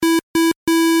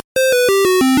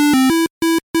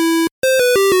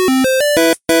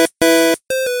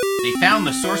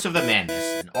the source of the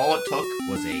madness, and all it took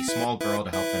was a small girl to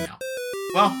help them out.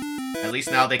 Well, at least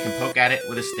now they can poke at it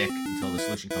with a stick until the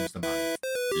solution comes to mind.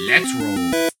 Let's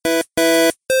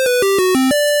roll!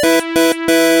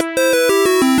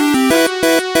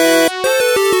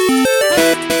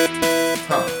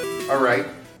 Alright,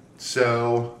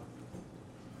 so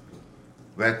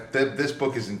that this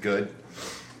book isn't good.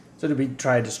 So did we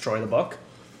try to destroy the book?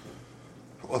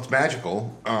 Well, it's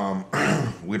magical.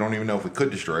 We don't even know if we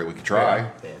could destroy it. We could try.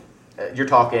 Yeah. You're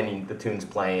talking, the tune's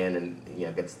playing, and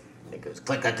it goes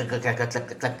click, click, click, click, click, click,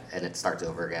 click, click, and it starts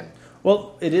over again.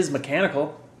 Well, it is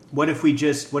mechanical. What if we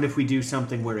do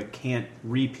something where it can't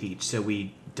repeat? So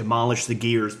we demolish the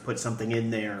gears, put something in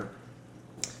there.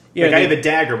 Yeah, I have a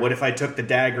dagger. What if I took the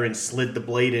dagger and slid the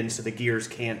blade in so the gears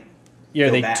can't go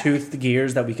they back? tooth the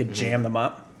gears that we could jam them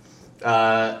up?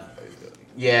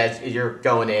 Yeah, you're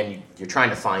going in, you're trying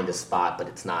to find a spot,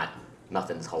 but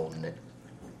nothing's holding it.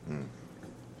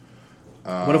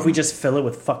 What if we just fill it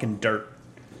with fucking dirt?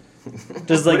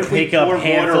 Just What if we pick up pour water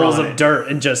handfuls on of it? dirt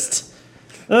and just...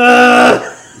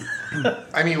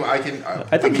 I mean, I can...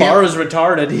 I think Mara's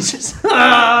retarded. He's just...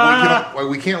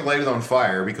 we can't light it on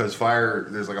fire because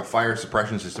there's like a fire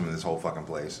suppression system in this whole fucking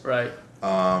place. Right.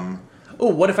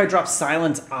 What if I drop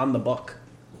silence on the book?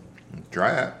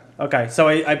 Try that. Okay, so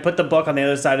I put the book on the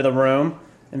other side of the room,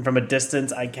 and from a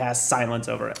distance, I cast silence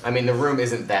over it. I mean, the room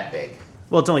isn't that big.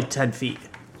 Well, it's only 10 feet.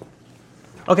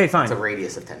 Okay, fine. It's a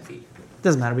radius of 10 feet.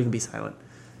 Doesn't matter, we can be silent.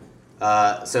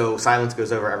 So silence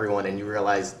goes over everyone, and you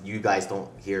realize you guys don't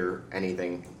hear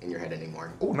anything in your head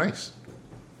anymore. Oh, nice.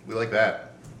 We like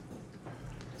that.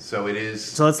 So it is...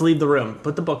 So let's leave the room.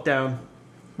 Put the book down.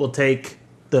 We'll take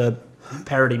the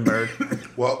parroting bird.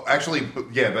 Well, actually,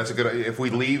 yeah, that's a good idea. If we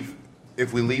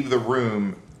leave the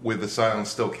room with the silence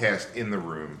still cast in the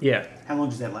room, Yeah, How long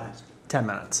does that last? 10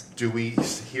 minutes. do we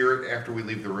hear it after we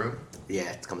leave the room?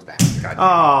 Yeah, it comes back. God damn.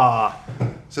 Ah,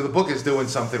 So the book is doing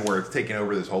something where it's taking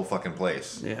over this whole fucking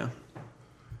place. yeah.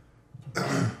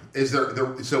 Is there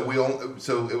so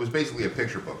it was basically a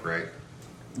picture book, right?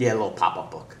 Yeah, a little pop-up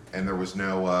book. And there was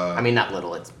no I mean, not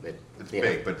little. It's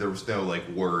big, but there was no like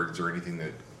words or anything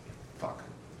that fuck.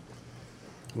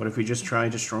 What if we just try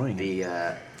destroying it?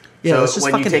 Yeah, So let's just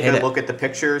when you fucking take hit a it. look at the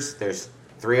pictures, there's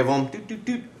 3 of them. Doot, doot,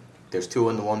 doot. There's 2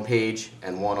 on the one page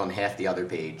and 1 on half the other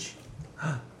page.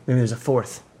 Maybe there's a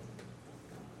fourth.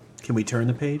 Can we turn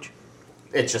the page?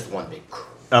 It's just one big.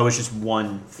 Oh, it's just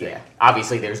one thing. Yeah.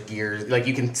 Obviously, there's gears. Like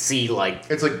you can see, like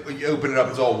It's like you open it up,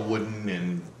 it's all wooden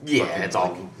and yeah, fucking, it's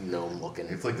all like, gnome looking.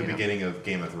 it's like the beginning of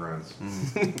Game of Thrones.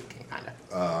 Kind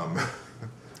of.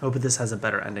 Oh, but this has a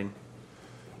better ending.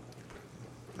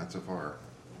 Not so far.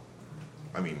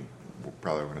 I mean, we're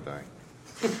probably gonna die.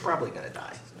 Probably gonna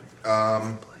die.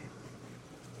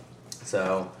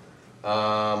 So,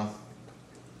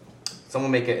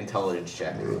 someone make an intelligence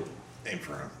check. Aim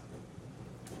for him.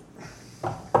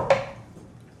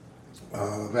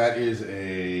 That is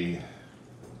a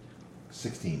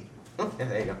 16. Yeah,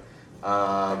 there you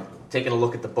go. Taking a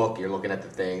look at the book, you're looking at the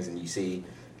things, and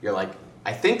you're like,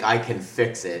 I think I can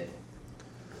fix it.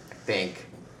 I think.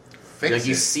 Fix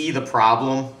You it. see the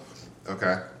problem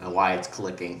Okay. and why it's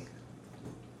clicking.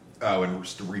 Oh, and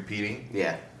repeating.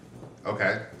 Yeah.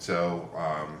 Okay, so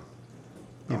I'm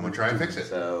gonna try and fix it.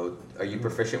 So, are you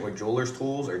proficient with jeweler's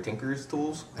tools or tinker's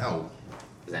tools? No.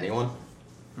 Is anyone?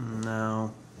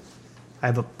 No. I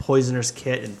have a poisoner's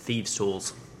kit and thieves'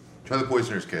 tools. Try the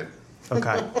poisoner's kit.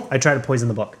 Okay. I try to poison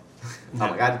the book. Oh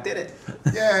my god, it did it.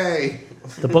 Yay!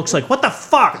 The book's like, what the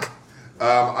fuck?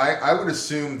 I would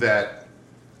assume that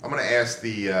I'm gonna ask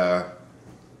the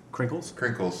Crinkles?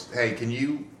 Crinkles. Hey, can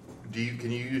you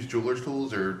use jeweler's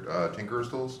tools or tinkerer's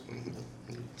tools?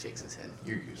 He shakes his head.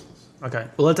 You're useless. Okay.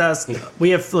 Well, let's ask.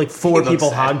 We have like 4 He looks people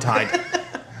sad. hogtied.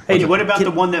 Hey, what about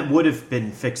the one that would have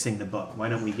been fixing the book? Why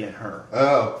don't we get her?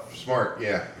 Oh, smart.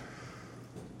 Yeah.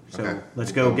 So Okay.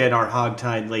 let's We'll go get our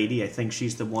hogtied lady. I think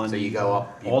she's the one. So you go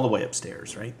up. all the way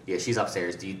upstairs, right? Yeah, she's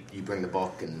upstairs. Do you bring the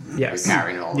book and Yes. you're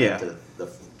carrying it all Yeah. to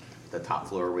the top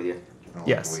floor with you? I don't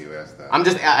Yes. like the way you asked that.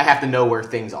 I have to know where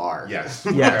things are. Yes.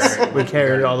 Yes, Alright, we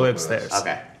carried it all the way book with us. upstairs.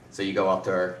 Okay. So you go up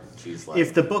to her. She's like,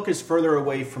 If the book is further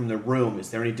away from the room, is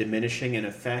there any diminishing in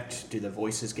effect? Do the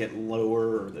voices get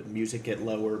lower or the music get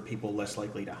lower? People less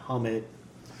likely to hum it?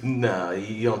 no,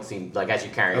 you don't seem like as you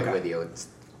carry Okay. it with you. It's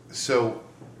So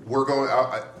we're going.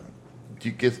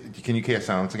 Can you cast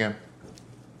silence again?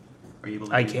 Are you able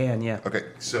to I do- can, yeah. Okay.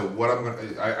 So what I'm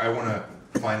gonna, I want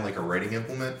to find like a writing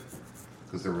implement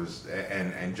because there was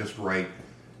and just write.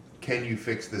 Can you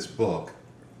fix this book?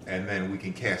 And then we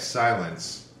can cast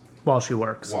silence While she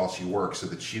works. while she works so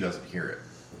that she doesn't hear it.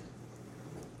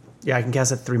 Yeah, I can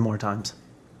cast it 3 more times.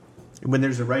 When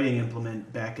there's a writing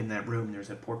implement back in that room,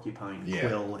 there's a porcupine Yeah.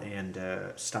 quill and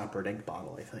a stoppered ink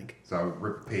bottle, I think, So I would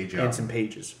rip a page and out. some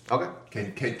pages. Okay.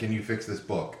 Can you fix this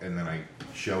book? And then I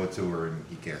show it to her, and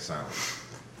he casts silence.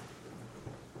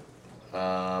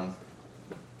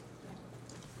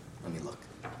 Let me look.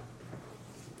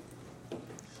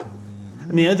 I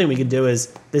mean, the other thing we could do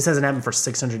is this hasn't happened for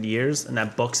 600 years, and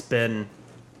that book's been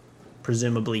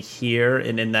presumably here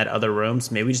and in that other room.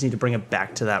 So maybe we just need to bring it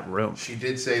back to that room. She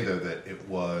did say though that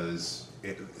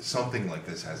something like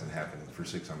this hasn't happened for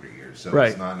 600 years. So Right.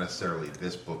 it's not necessarily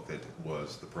this book that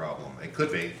was the problem. It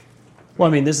could be. Well,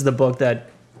 I mean, this is the book that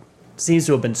seems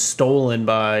to have been stolen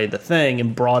by the thing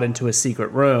and brought into a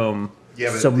secret room.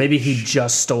 Yeah, but so maybe he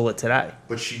just stole it today.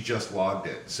 But she just logged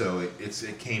it, so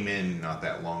it came in not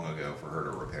that long ago for her to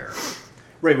repair.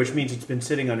 Right, which means it's been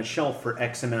sitting on a shelf for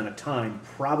X amount of time,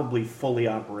 probably fully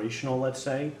operational, let's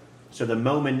say. So the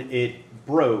moment it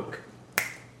broke,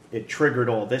 it triggered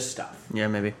all this stuff. Yeah,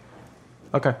 maybe.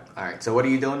 Okay. All right. So what are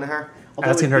you doing to her? Although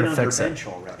Asking it's her been to on fix it. bench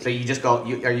already. So you just go.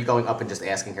 Are you going up and just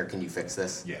asking her, "Can you fix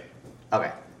this?" Yeah.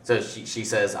 Okay. So she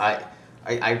says, I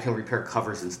can repair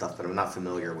covers and stuff, but I'm not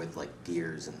familiar with like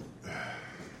gears and.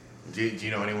 Do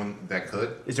you know anyone that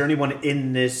could? Is there anyone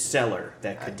in this cellar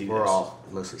that could do We're this? all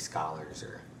mostly scholars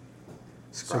or.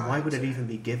 So why would it scribes. even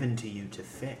be given to you to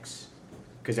fix?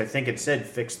 Because I think it said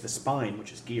fix the spine,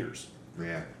 which is gears.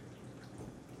 Yeah.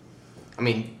 I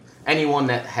mean, anyone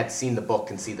that had seen the book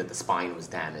can see that the spine was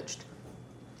damaged.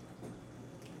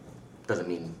 Doesn't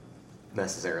mean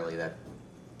necessarily that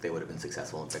they would have been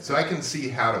successful in fixing So I it. can see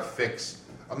how to fix.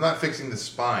 I'm not fixing the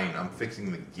spine. I'm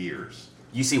fixing the gears.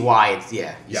 You see why it's you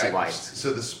see why it's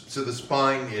So the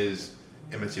spine is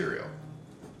immaterial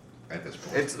at this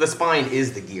point. the spine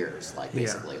is the gears, like Yeah.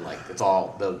 basically, like it's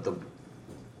all the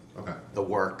Okay. the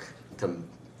work to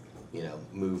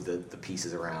move the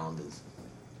pieces around is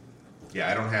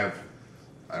Yeah, I don't have.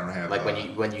 like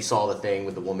when you saw the thing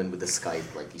with the woman with the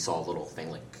Skype, like you saw a little thing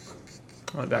like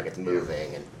it's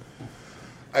moving and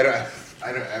I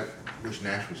wish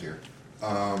Nash was here.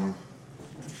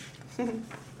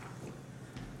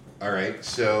 All right,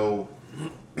 so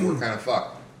we're kind of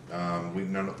fucked.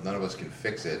 None of us can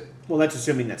fix it. Well, that's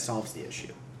assuming that solves the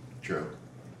issue. True.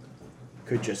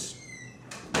 Could just,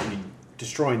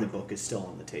 destroying the book is still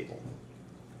on the table.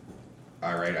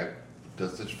 All right,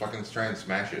 let's just fucking try and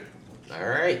smash it. all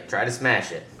right, try to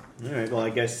smash it. All right. Well, I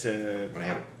guess. I'm gonna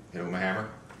hit it with my hammer.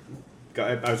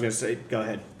 I was going to say, go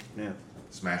ahead. Yeah.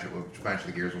 Smash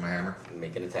the gears with my hammer. And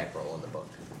make an attack roll in the book.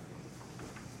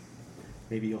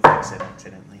 Maybe you'll fix it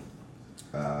accidentally.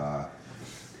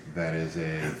 That is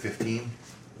a 15.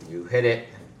 You hit it,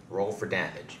 roll for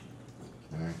damage.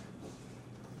 All right.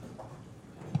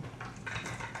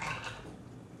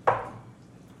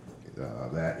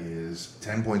 That is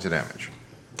 10 points of damage.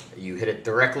 You hit it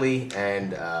directly,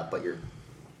 and but your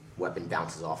weapon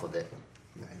bounces off of it.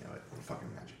 I know it. Fucking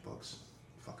magic books,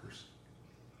 fuckers.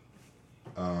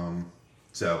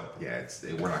 So yeah,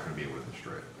 we're not going to be able to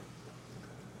destroy it.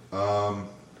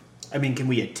 Can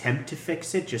we attempt to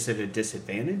fix it just at a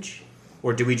disadvantage?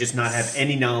 Or do we just not have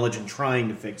any knowledge in trying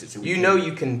to fix it? So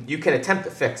You can attempt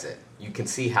to fix it. You can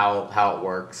see how it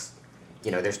works.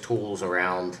 There's tools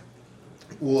around.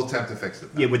 We'll attempt to fix it.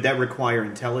 Yeah, would that require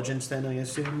intelligence then, I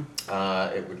assume?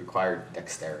 It would require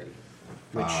dexterity.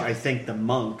 Which I think the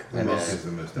monk, The who monk is is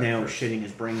the most now dexterous. shitting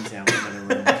his brains out in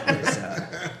the room, is,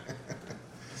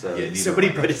 So Yeah, somebody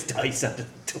one of put us. his dice under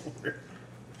the door.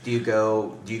 do you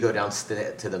go down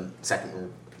to the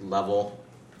second level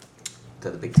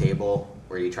to the big table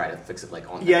where you try to fix it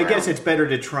like on the Yeah, I ground? guess it's better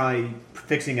to try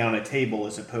fixing it on a table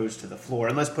as opposed to the floor.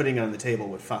 Unless putting it on the table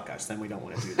would fuck us, then we don't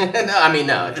want to do that.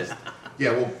 no. Just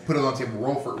Yeah, we'll put it on the table.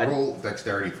 Roll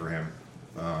dexterity for him.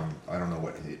 I don't know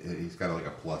what he's got, like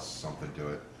a plus something to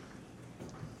it.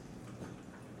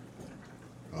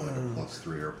 Oh, like a plus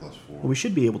 3 or a plus 4. Well, we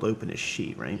should be able to open his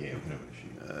sheet, right? Yeah, we can open the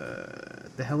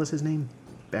sheet. The hell is his name?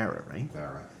 Barrett, right? All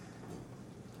right.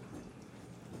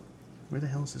 Where the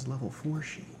hell is his level 4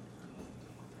 sheet?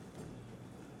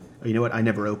 Oh, you know what? I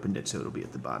never opened it, so it'll be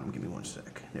at the bottom. Give me one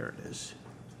sec. There it is.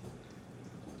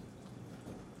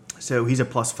 So he's a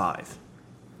plus 5.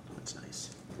 That's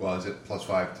nice. Well, is it plus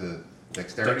 5 to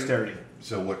dexterity? Dexterity.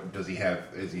 So what does he have?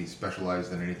 Is he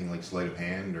specialized in anything like sleight of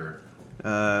hand, or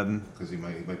because he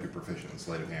might be proficient in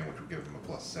sleight of hand, which would give him a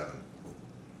plus 7.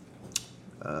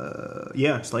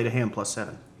 Yeah, sleight of hand plus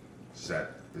 7. Is that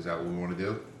what we want to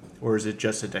do? Or is it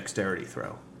just a dexterity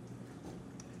throw?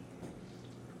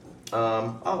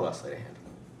 I'll sleight of hand.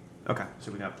 Okay,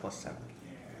 so we got plus 7.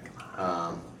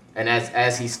 And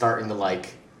as he's starting to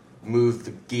like move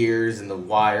the gears and the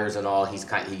wires and all,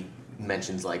 he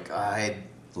mentions like I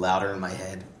louder in my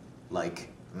head, like.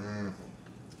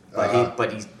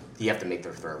 But you have to make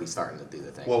their throw. He's starting to do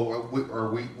the thing. Well,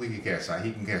 we can cast silence.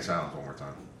 He can cast silence one more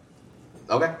time.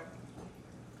 Okay.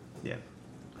 Yeah.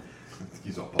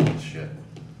 He's all bald as shit.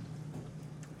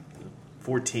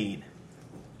 14.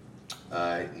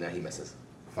 No, he misses.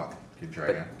 Fuck. Can you try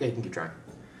But, again? yeah, you can keep trying.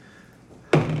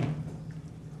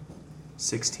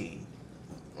 16.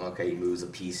 Okay, he moves a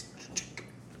piece.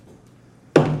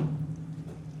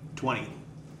 20.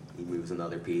 He moves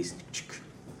another piece.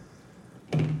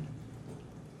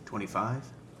 25.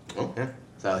 Oh, yeah.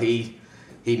 So he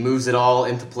moves it all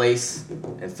into place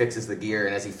and fixes the gear.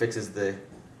 And as he fixes the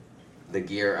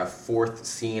gear, a fourth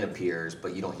scene appears,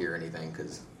 but you don't hear anything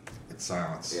because It's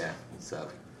silence. yeah. So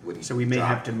would he? So we may drop?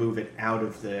 have to move it out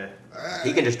of the.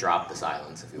 He can just drop the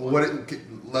silence if you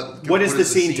want. What is the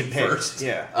scene to pick? first?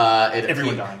 Yeah. It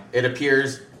Everyone dying. It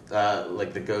appears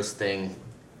like the ghost thing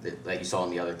that you saw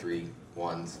in the other three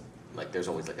ones. Like there's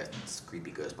always like a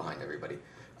creepy ghost behind everybody.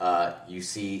 You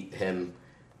see him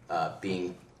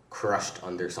being crushed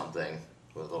under something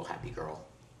with a little happy girl.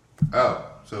 Oh,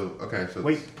 so okay, so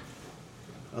Wait.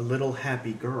 A little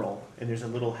happy girl, and there's a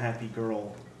little happy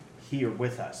girl here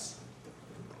with us.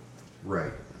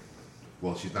 right.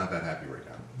 Well, she's not that happy right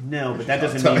now. No, but She's that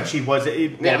doesn't outside. mean she was.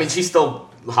 Yeah, I mean she's still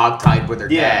hogtied with her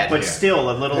Yeah, dad. but Yeah. still,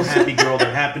 a little happy girl.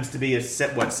 There happens to be a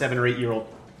 7 or 8 year old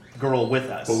girl with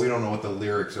us. But we don't know what the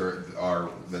lyrics are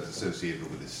that's associated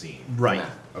with this scene. Right. Yeah.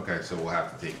 Okay, so we'll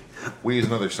have to take. We use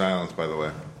another silence, by the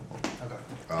way.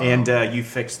 And you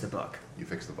fixed the book. You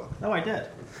fixed the book. Oh, I did.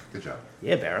 Good job.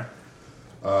 Yeah, Barra.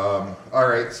 All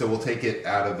right, so we'll take it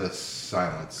out of the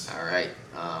silence. All right.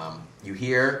 You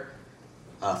hear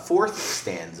a fourth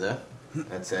stanza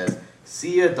that says,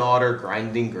 "See a daughter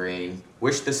grinding grain,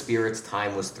 wish the spirit's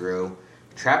time was through.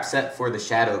 Trap set for the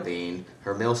shadow bane,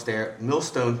 her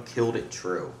millstone killed it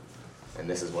true." And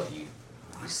this is what you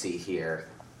see here.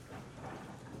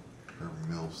 Her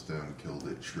millstone killed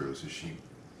it. True. So she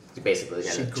You basically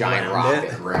had She a giant rock ground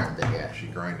it. and ground it, yeah. she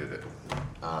grinded it.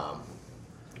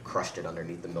 Crushed it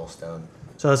underneath the millstone.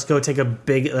 So let's go take a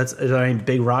big. Is there any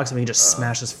big rocks that we can just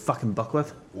smash this fucking book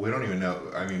with? We don't even know.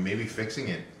 I mean, maybe fixing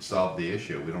it solved the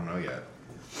issue. We don't know yet.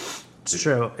 It's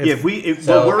true. Yeah, if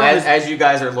So but we're as you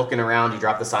guys are looking around, you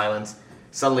drop the silence.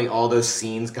 Suddenly, all those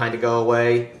scenes kind of go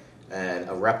away, and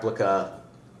a replica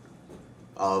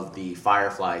of the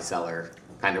Firefly cellar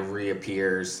kind of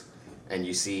reappears, and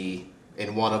you see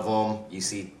in one of them, you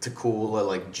see Takula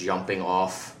like jumping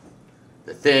off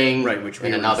the thing, Right, which we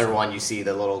in were another just- one, you see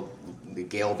the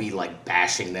Galeby like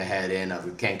bashing the head in of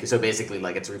Kenku. So basically,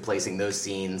 like it's replacing those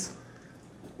scenes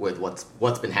with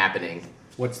what's been happening.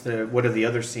 what are the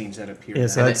other scenes that appear? Yeah,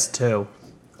 so now? that's two.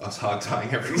 Us hog tying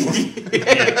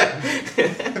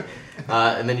everyone.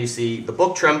 And then you see the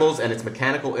book trembles and its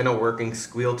mechanical inner workings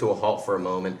squeal to a halt for a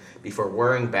moment before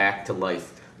whirring back to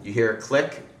life. You hear a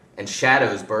click, and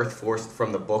shadows burst forth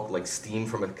from the book like steam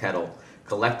from a kettle,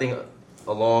 collecting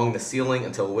along the ceiling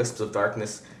until wisps of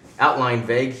darkness outline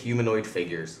vague humanoid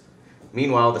figures.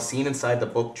 Meanwhile, the scene inside the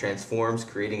book transforms,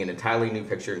 creating an entirely new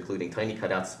picture, including tiny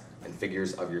cutouts and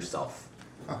figures of yourself.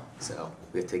 So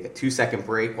we have to take a 2-second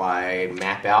break while I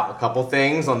map out a couple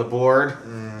things on the board.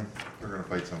 We're gonna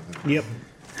fight something. Yep.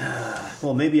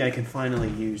 Well, maybe I can finally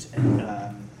use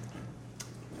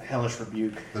Hellish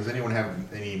Rebuke. Does anyone have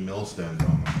any millstones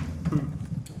on them?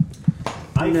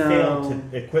 I No.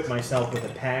 failed to equip myself with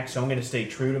a pack, so I'm going to stay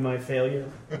true to my failure.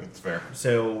 It's fair.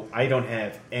 So I don't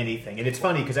have anything. And it's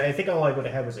funny, because I think all I would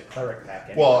have had was a cleric pack.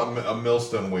 Anyway. Well, a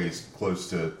millstone weighs close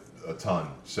to a ton,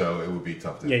 so it would be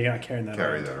tough to Yeah, you're not carrying that.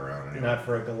 carry around. that around anyway. Not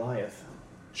for a Goliath.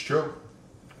 It's true.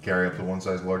 Carry up to one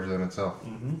size larger than itself.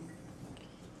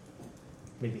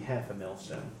 Maybe half a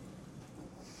millstone.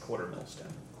 Quarter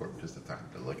millstone. Or just a tiny,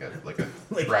 like a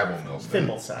Like travel millstone.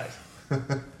 Thimble size.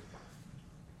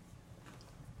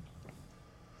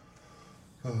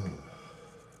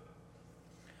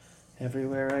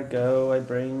 Everywhere I go, I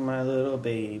bring my little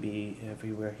baby.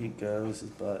 Everywhere he goes, his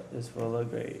butt is full of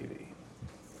gravy.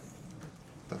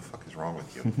 What the fuck is wrong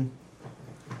with you?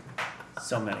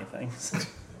 So many things.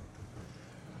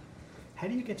 How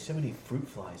do you get so many fruit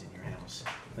flies in your house?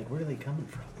 Like, where are they coming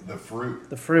from? The fruit.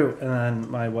 The fruit, and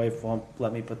then my wife won't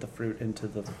let me put the fruit into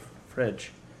the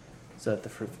fridge so that the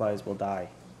fruit flies will die.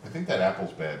 I think that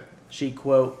apple's bad. She,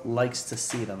 quote, likes to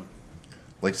see them.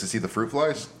 Likes to see the fruit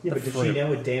flies? Yeah, The but does fruit. she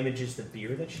know it damages the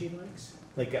beer that she likes?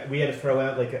 Like, I had to throw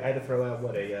out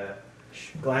a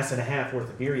glass and a half worth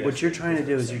of beer yesterday. What you're trying to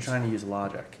do because is of you're those trying to use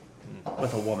logic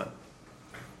with a woman.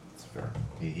 It's fair.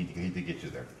 He did get you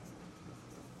there.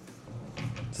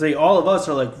 See, all of us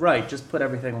are like, right, just put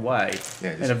everything away. Yeah,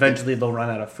 just- and eventually they'll run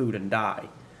out of food and die.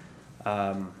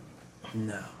 No.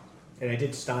 And I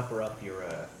did stopper up your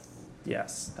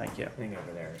Yes, thank you. thing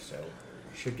over there, so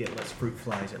should get less fruit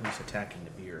flies at least attacking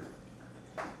the beer.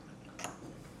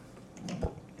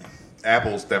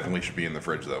 Apples definitely should be in the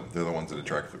fridge, though. They're the ones that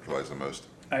attract fruit flies the most.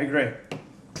 I agree.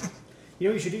 You know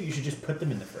what you should do? You should just put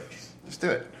them in the fridge. Just do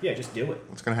it. Yeah, just do it.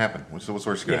 What's going to happen? What's worse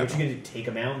going Yeah, to what happen? you gonna do? Take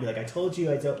them out and be like, I told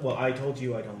you I don't. Well, I told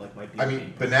you I don't like my beer. I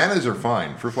mean, bananas are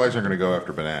fine. Fruit flies aren't going to go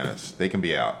after bananas. They can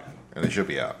be out, and they should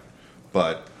be out.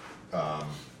 But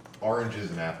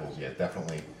oranges and apples, yeah,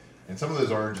 definitely. And some of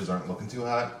those oranges aren't looking too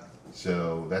hot,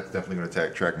 so that's definitely going to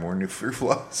attract more new fruit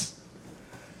flies.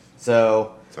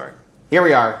 So Sorry. here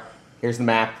we are. Here's the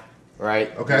map,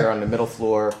 right? Okay. We're on the middle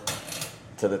floor.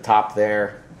 To the top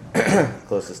there,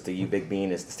 closest to you, Big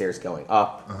Bean, is the stairs going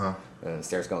up, and then the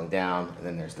stairs going down, and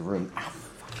then there's the room.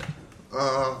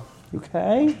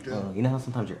 Okay. You know how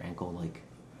sometimes your ankle, like,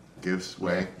 Gives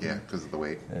way, yeah, because of the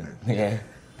weight. yeah,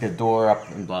 the door up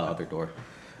and the other door.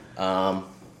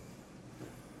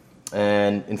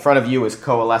 And in front of you is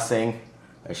coalescing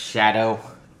a shadow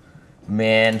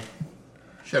man.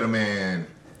 Shadow Man.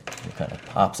 He kind of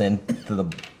pops in to the.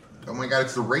 Oh my god,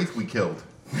 it's the Wraith we killed.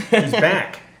 he's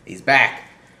back He's back,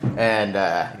 and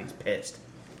and he's pissed.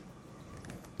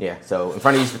 yeah. So in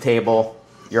front of you is the table.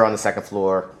 You're on the second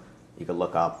floor. You can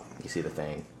look up. You see the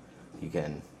thing. You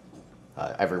can.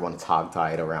 Everyone's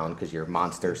hogtied around because you're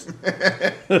monsters.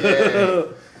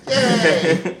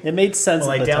 It made sense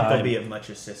Well, I at the doubt time. they'll be of much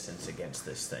assistance against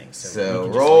this thing. So, So we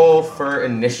can just roll leave it for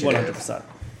initiative. 100%.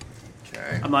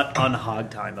 Okay. I'm not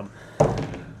unhog-tying them.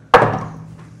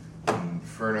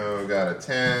 Inferno got a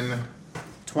 10.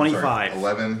 25. Sorry,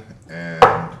 11. And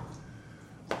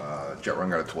Jet Run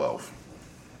got a 12.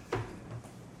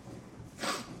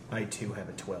 I too have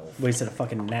a 12. Wasted a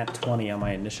fucking nat 20 on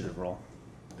my initiative roll.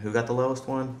 Who got the lowest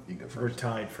one? You can go We're first.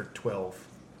 tied for 12.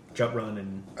 Jump run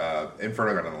and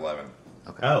Inferno got an 11.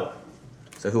 Okay. oh,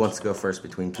 So who wants to go first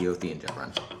between Keothi and Jump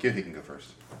Run? Githy can go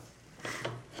first.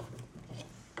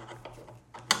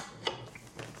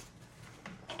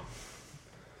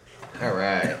 All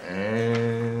right,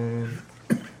 and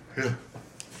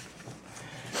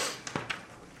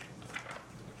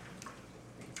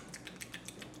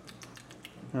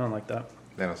I don't like that.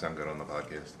 That'll sound good on the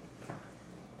podcast.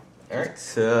 all right.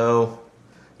 So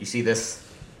you see this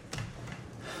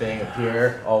thing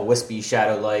appear, all wispy,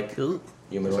 shadow-like,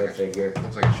 humanoid figure.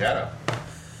 Looks like a shadow.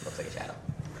 Looks like a shadow.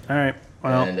 All right.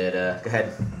 Well, And it, go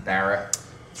ahead, Barra.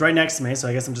 it's right next to me, so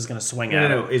I guess I'm just going to swing at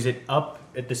no. it. Is it up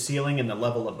at the ceiling and the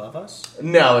level above us?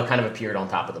 No, it kind of appeared on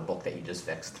top of the book that you just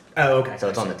fixed. Oh, okay. So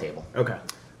it's on the table. Okay.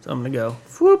 So I'm going to go,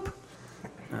 whoop.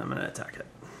 I'm going to attack it.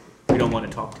 We don't want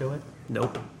to talk to it.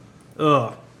 Nope.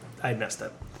 Ugh. I messed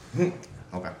it. Okay.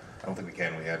 I don't think we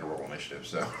can. We had to roll initiative,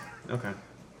 so. Okay.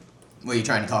 Were you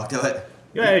trying to talk to it?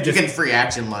 Yeah, You get free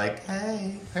action like,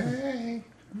 hey. Hey,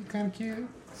 you kind of cute.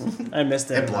 I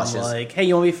missed it. It and I'm blushes. like, hey,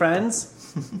 you want to be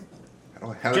friends?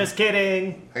 How Just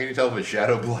kidding. can you tell if a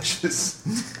shadow blushes?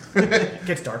 It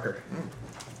gets darker.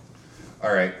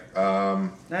 All right.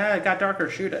 It got darker.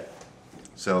 Shoot it.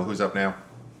 So who's up now?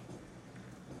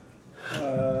 It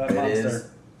Monster. is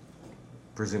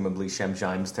presumably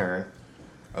Shemshine's turn.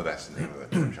 Oh, that's the name of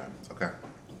it. Sunshine.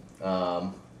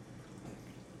 Okay.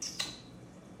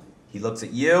 He looks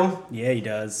at you, Yeah, he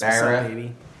does. What's Sarah. up,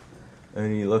 baby?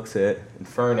 and he looks at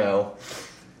Inferno.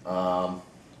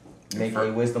 Make a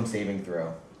Infer- wisdom saving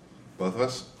throw. Both of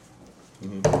us?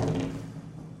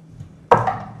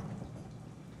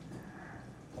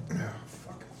 Oh,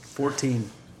 fuck. 14.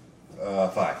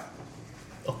 5.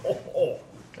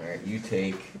 Alright, you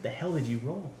take What the hell did you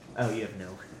roll? Oh, you have no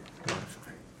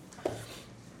modifier.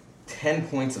 10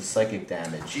 points of psychic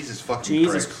damage. Jesus fucking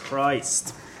Jesus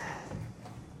Christ. Christ.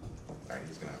 All right,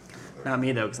 he's gonna have to. Not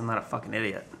me, though, because I'm not a fucking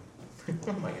idiot.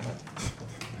 Oh my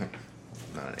god.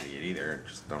 Not an idiot either.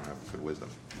 Just don't have good wisdom.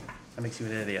 That makes you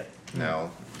an idiot.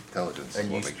 No, intelligence. And is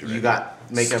you, what makes you idiot.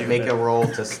 got make a Stupid. roll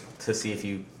to see if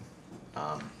you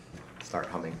start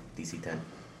humming DC 10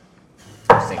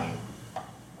 or singing.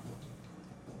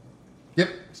 Yep.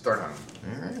 Start on.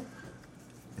 Alright.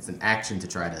 It's an action to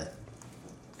try to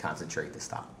concentrate to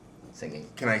stop singing.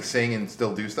 Can I sing and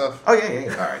still do stuff? Oh yeah, yeah,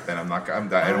 yeah. All right, then I'm not. I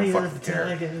don't fucking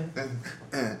care.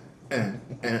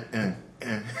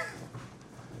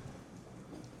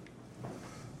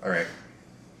 All right.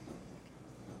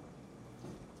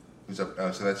 Who's up?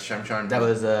 Oh, so that's Shemshan. That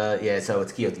was yeah. So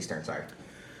it's Keothi's turn. Sorry.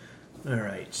 All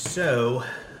right. So,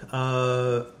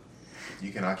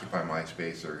 You can occupy my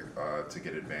space or to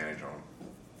get advantage on him,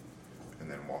 and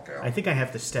then walk out. I think I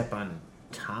have to step on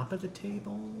top of the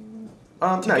table to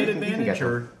No, get you can advantage, get them.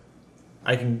 or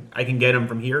I can get him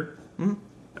from here. Mhm.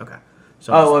 Okay.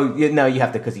 So Oh, well, no, you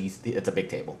have to because it's a big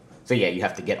table. So yeah, you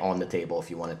have to get on the table if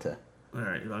you wanted to. all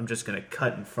right. I'm just gonna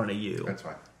cut in front of you, That's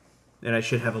fine. and I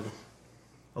should have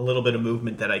a little bit of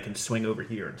movement that I can swing over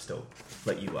here and still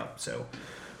let you up. So,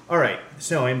 all right.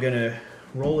 So I'm gonna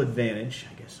roll advantage.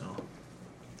 I guess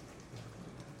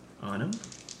on him.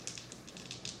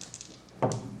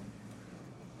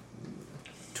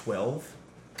 12.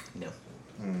 No.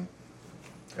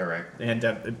 All right. And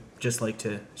I'd just like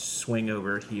to swing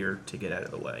over here to get out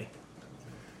of the way.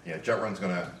 Yeah, Jet Run's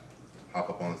gonna hop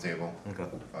up on the table, Okay.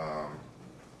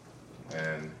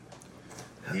 and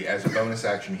as a bonus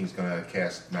action, he's gonna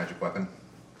cast Magic Weapon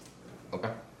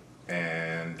Okay.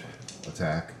 and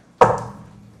attack.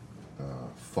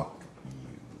 Fuck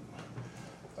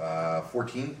you.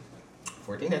 14.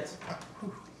 14 hits.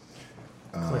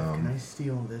 Cliff, can I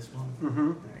steal this one? Mm-hmm.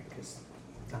 All right, because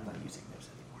I'm not using those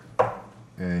anymore.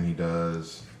 And he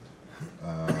does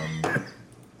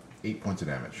 8 points of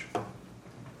damage.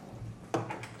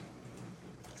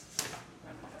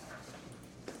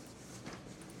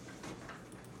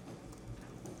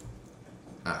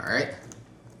 All right.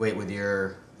 Wait, with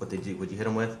your what'd you hit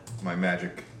him with? My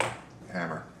magic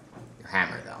hammer. Your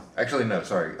hammer, though. Actually, no,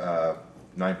 sorry.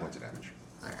 9 points of damage.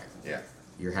 All right. Yeah.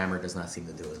 Your hammer does not seem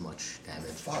to do as much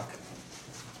damage. Fuck.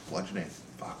 Bludgeoning.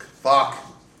 Fuck. Fuck.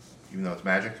 Even though it's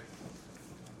magic.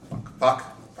 Fuck. Fuck.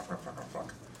 Fuck. Fuck. Fuck.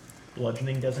 Fuck.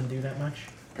 Bludgeoning doesn't do that much?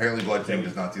 Apparently, bludgeoning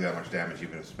does not do that much damage,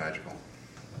 even if it's magical.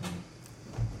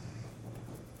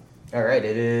 All right,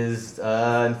 it is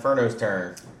Inferno's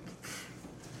turn.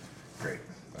 Great.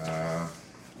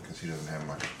 Because he doesn't have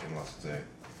much unless it's a.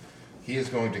 He is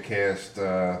going to cast.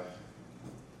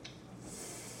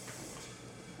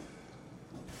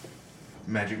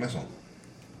 Magic Missile.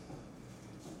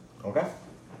 Okay.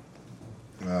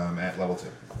 At level 2.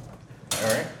 All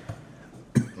right.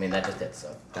 I mean, that just hits,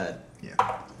 so. Yeah.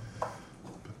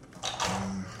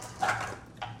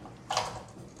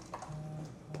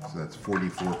 So that's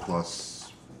 44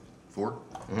 plus 4.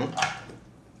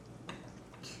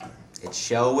 It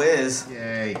show is.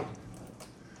 Yay.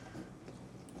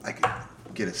 I could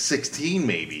get a 16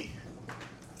 maybe.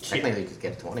 Technically, you could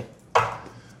get a 20.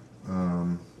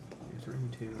 3,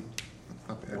 2.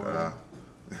 Not bad.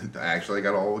 I actually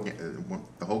got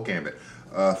the whole gambit.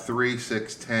 3,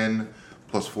 6, 10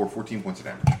 plus 4, 14 points of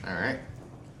damage. All right.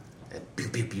 Pew,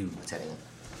 pew, pew. It's hitting him.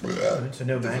 So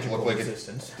no Does it magical look like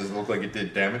resistance. Does it look like it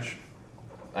did damage?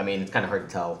 I mean, it's kind of hard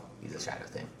to tell. He's a shadow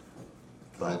thing.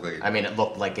 But, look like it- I mean, it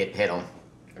looked like it hit him.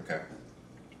 Okay.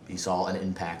 You saw an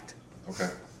impact. Okay.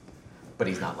 But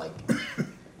he's not like,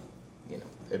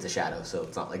 it's a shadow, so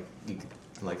it's not like you could,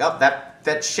 like, oh,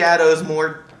 that shadow's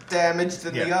more damage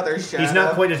than the other shadow. He's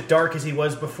not quite as dark as he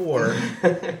was before.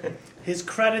 His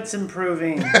credit's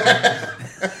improving.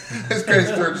 This guy's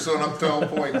third just went up 12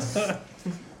 points.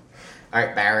 All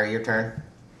right, Barry, your turn.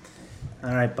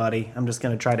 All right, buddy. I'm just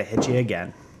going to try to hit you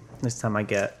again. This time I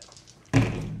get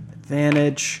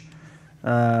advantage.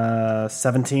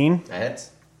 17. That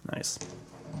hits. Nice.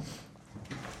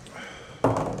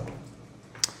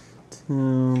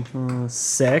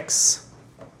 6.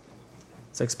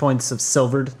 6 points of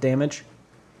silvered damage.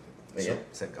 Yeah,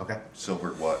 sick. Okay.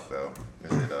 Silvered what, though?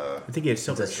 Is it, I think he has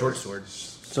silver It's a short sword.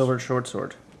 sword. Silvered short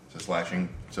sword. is it slashing?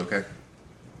 It's okay?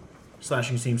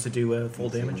 Slashing seems to do full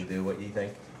Seem damage. to do what you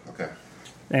think. Okay.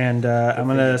 And I'm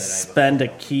going to spend a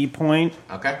key point,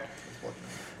 Okay.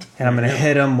 and I'm going to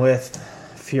hit him with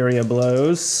Fury of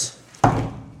Blows.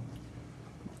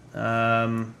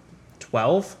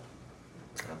 12?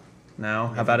 No.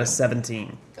 How about a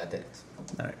 17? That hits.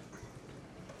 All right.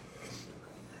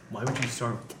 Why would you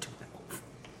start with 12?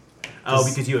 Oh,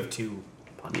 because you have 2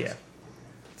 punches. Yeah.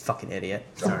 Fucking idiot.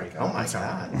 Sorry. Oh my I'm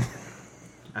sorry. god.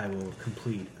 I will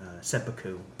complete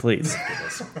seppuku. Please.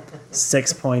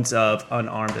 6 points of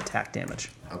unarmed attack damage.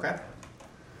 Okay.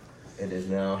 It is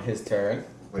now his turn.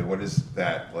 Wait, what is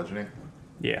that? Bludgeoning?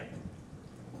 Yeah.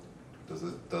 Does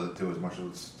it do as much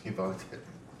as he thought it did?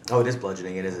 Oh, it is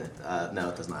bludgeoning. It isn't. No,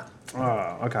 it does not.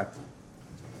 Oh, okay.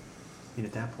 And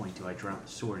at that point, do I drop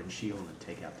the sword and shield and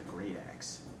take out the great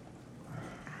axe?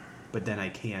 But then I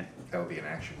can't. That would be an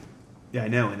action. Yeah, I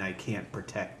know, and I can't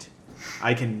protect.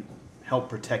 I can help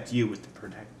protect you with the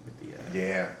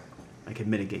Yeah. I can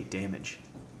mitigate damage.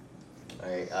 All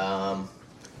right.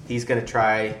 He's gonna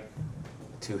try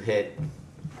to hit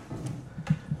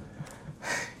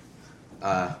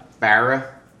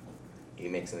Barra. He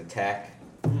makes an attack.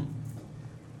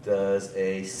 Does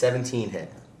a 17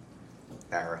 hit?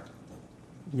 Barra.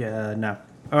 Yeah, no.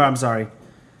 Oh, I'm sorry.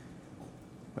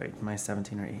 Wait, am I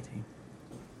 17 or 18?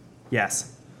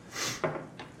 Yes.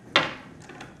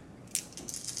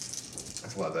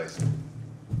 That's a lot of dice.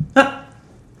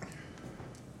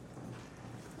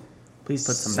 Please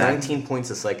put some back. 19 points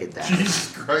of psychic damage.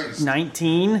 Jesus Christ.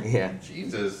 19. Yeah.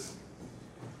 Jesus.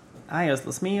 Ayos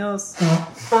los míos.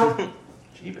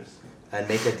 Jeebus. And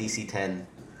make a DC 10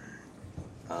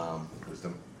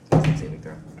 Wisdom. saving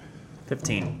throw.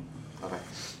 15. Okay.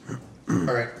 All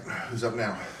right. Who's up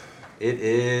now? It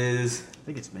is I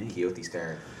think it's me. Keothi's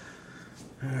turn.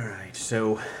 All right.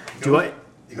 So, You do can I? always-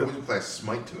 You can always apply a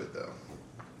smite to it, though.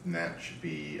 And that should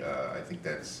be, I think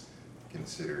that's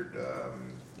considered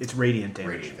It's radiant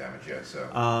damage. radiant damage, yeah.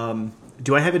 So,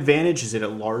 Do I have advantage? Is it a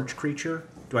large creature?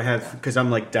 Do I have? Because I'm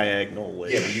like diagonal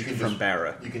yeah, but you can from just,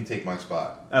 Barra. You can take my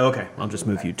spot. Oh, okay. I'll just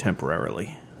move you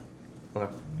temporarily.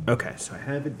 Okay. Okay, so I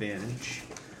have advantage.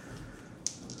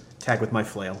 Attack with my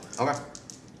flail. Okay.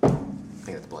 I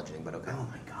think that's bludgeoning, but okay. Oh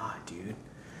my god, dude.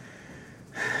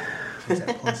 What's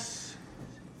that plus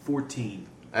 14?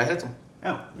 I hit him. Oh,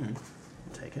 I'll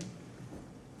take it.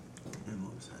 And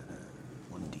what was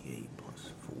that? 1d8 plus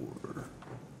 4.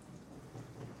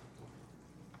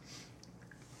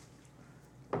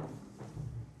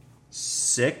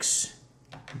 Six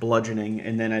bludgeoning,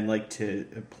 and then I'd like to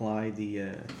apply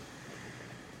the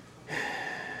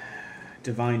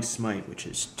divine smite, which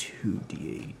is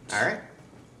 2d8. All right.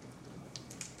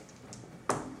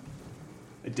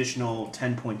 Additional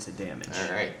 10 points of damage.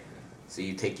 All right. So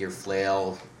you take your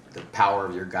flail, the power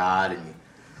of your god, and you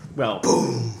Well,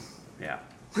 boom. Yeah.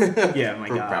 Yeah, my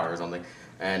brute god. power or something,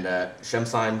 and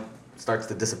Shemsign starts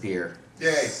to disappear.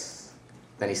 Yay!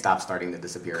 Then he stops starting to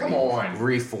disappear. Come and he on.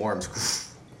 Reforms.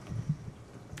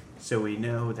 So we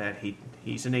know that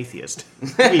he's an atheist. We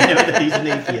know that he's an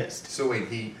atheist. So wait,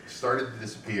 he started to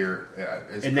disappear.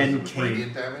 And then it was came-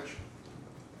 radiant damage.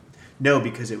 No,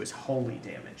 because it was holy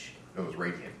damage. It was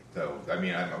radiant. So I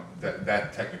mean, I know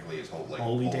that technically is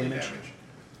Holy damage?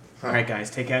 Huh. All right, guys,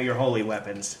 take out your holy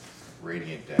weapons.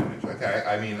 Radiant damage. Okay.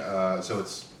 I mean, so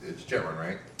it's Jetrun,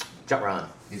 right? Jutron.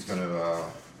 He's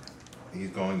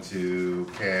going to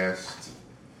cast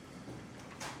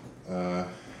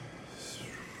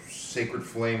Sacred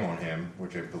Flame on him,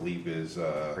 which I believe is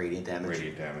Radiant damage.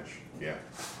 Radiant damage, yeah.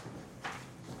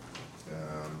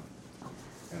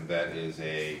 And that is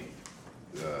a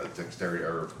dexterity,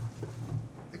 or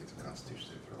I think it's a Constitution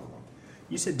save throw.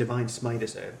 You said divine smite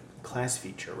is a class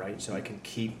feature, right? So I can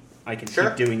keep Sure.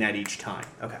 keep doing that each time.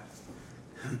 Okay.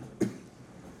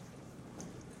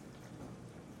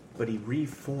 But he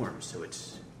reforms, so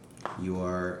it's You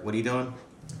are. What are you doing?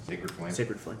 Sacred Flame.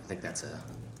 sacred flame. I think that's a.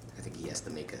 I think he has to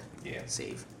make a Yeah.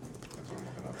 save. That's what I'm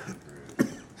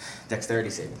looking up. Dexterity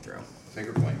saving throw.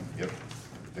 Sacred Flame. Yep. He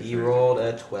Dexterity. rolled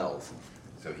a 12.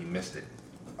 So he missed it.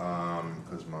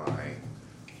 Because my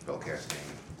spellcasting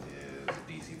is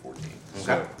DC 14.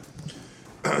 Okay.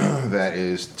 So that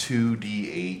is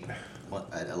 2d8.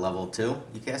 What, at a level 2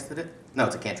 you casted it? No,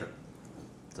 it's a cantrip.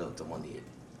 So it's a 1d8.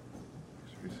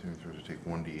 To take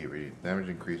 1d8 radiant damage,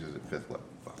 increases at 5th level.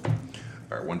 Fuck.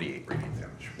 Alright, 1d8 radiant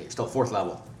damage. You're still 4th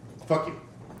level. Fuck you.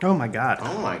 Oh my god.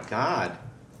 Oh my god.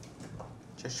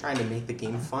 Just trying to make the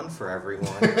game fun for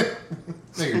everyone.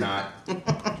 No, you're not.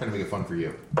 Trying to make it fun for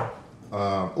you.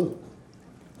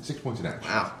 6 points of damage.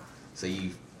 Wow. So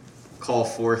you call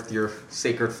forth your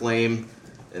sacred flame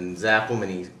and zap him,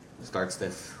 and he starts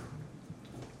to.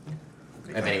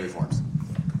 And then he reforms.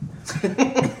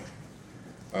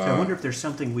 So I wonder if there's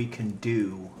something we can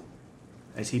do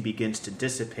as he begins to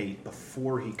dissipate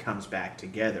before he comes back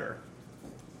together.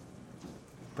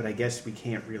 But I guess we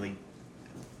can't really.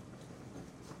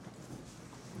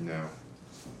 No.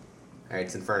 Alright,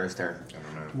 it's Inferno's turn. I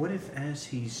don't know. What if, as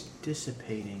he's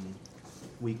dissipating,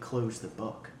 we close the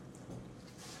book?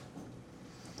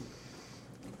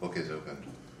 Book is opened.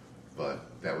 But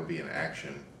that would be an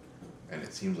action. And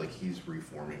it seems like he's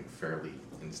reforming fairly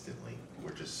instantly.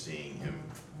 We're just seeing him.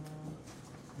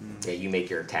 Yeah, you make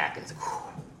your attack, and it's like,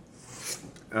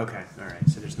 whew. Okay, all right.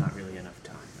 So there's not really enough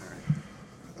time.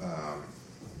 All right.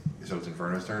 So it's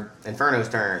Inferno's turn? Inferno's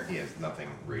turn. He has nothing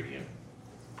radiant.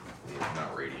 He is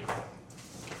not radiant.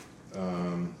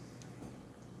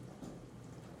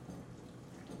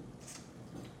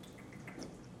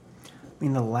 I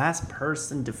mean, the last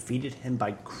person defeated him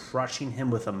by crushing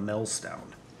him with a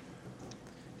millstone.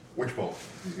 Witch Bolt.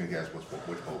 He's going to cast Witch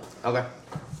Bolt. Okay.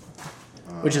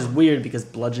 Which is weird because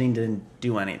bludgeoning didn't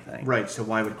do anything. Right. So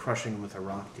why would crushing him with a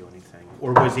rock do anything?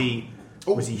 Or was he?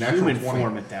 Oh, was he natural human 20.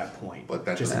 form at that point? But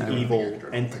that just doesn't an do evil anything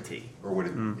extra. entity. Or would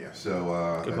it? Yeah,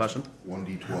 so. Good that's question.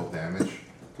 1d12 damage.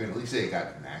 You can at least say it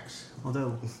got max.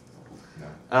 Although,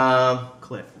 No.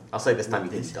 Cliff. I'll say this time you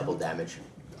What did is double it? damage.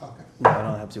 Okay. No, I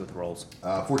don't have to do with rolls.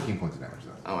 14 points of damage,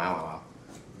 though. Oh, wow, wow, wow.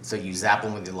 So you zap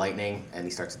him with your lightning, and he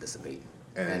starts to dissipate.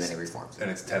 And then it's- he reforms. And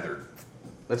it's tethered.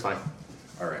 That's fine.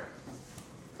 All right.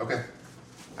 Okay.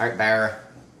 All right, Barra.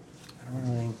 I don't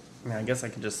really. I mean, I guess I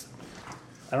could just.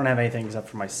 I don't have anything except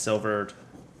for my silvered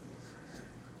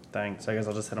thing, so I guess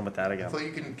I'll just hit him with that I again. thought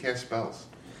you can cast spells.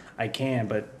 I can,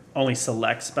 but only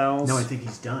select spells. No, I think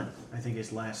he's done. I think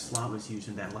his last slot was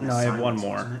using that last. No, I have one silence,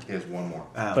 more. wasn't it? He has one more.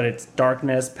 But it's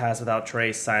darkness, pass without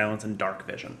trace, silence, and dark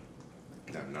vision.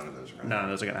 No, none of those are. None of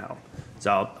those are gonna help.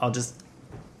 So I'll just.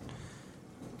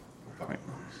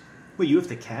 Wait, you have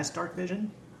to cast Dark Vision?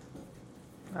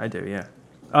 I do, yeah.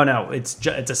 Oh no, it's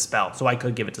a spell, so I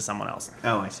could give it to someone else.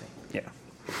 Oh, I see. Yeah.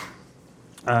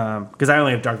 Because I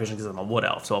only have dark vision because I'm a wood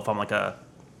elf. So if I'm like a,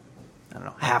 I don't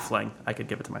know, halfling, I could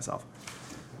give it to myself.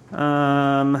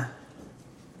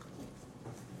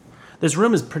 This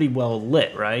room is pretty well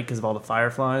lit, right? Because of all the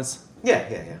fireflies.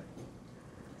 Yeah.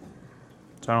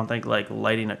 So I don't think like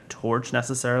lighting a torch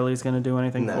necessarily is going to do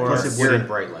anything No, for plus us. it you're in wouldn't-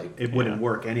 bright light. It wouldn't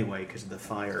work anyway because of the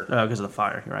fire. Oh, because of the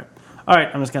fire. You're right. All right,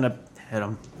 I'm just gonna hit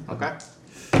him. Okay.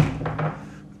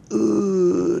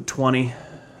 20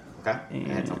 Okay.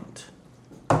 Hands on.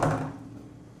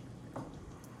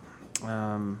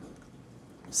 and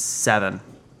 7.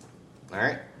 All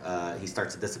right. He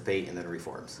starts to dissipate and then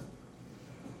reforms.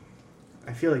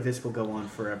 I feel like this will go on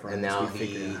forever. And unless now we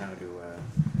figure he- out how to.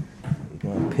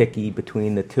 Picky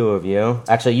between the two of you.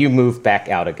 Actually, you moved back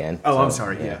out again. Oh, I'm so,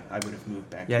 sorry. Yeah, I would have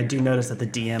moved back. Yeah, I here. do notice that the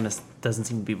DM doesn't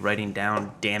seem to be writing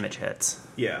down damage hits.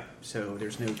 Yeah, so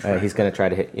there's no. He's going to try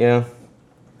to hit you.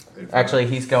 Actually,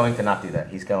 he's going to not do that.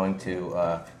 He's going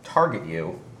to target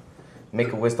you.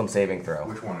 Make a wisdom saving throw.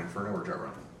 Which one, Inferno or Jet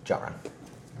Run? Jaron.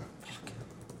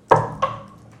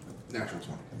 Natural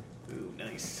 20. Ooh,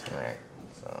 nice. All right.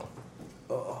 So.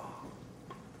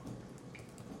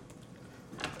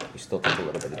 You still take a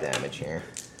little bit of damage here.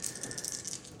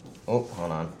 Oh,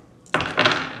 hold on.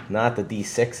 Not the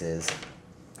D6s.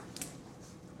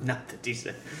 Not the D.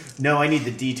 No, I need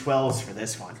the D12s for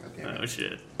this one. God damn it. Oh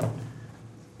shit.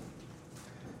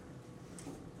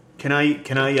 Can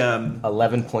I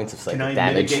 11 points of psychic can I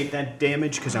damage. mitigate that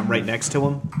damage because I'm right next to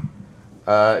him?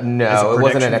 No, As a it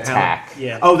wasn't an protection power? attack.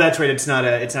 Yeah. Oh, that's right. It's not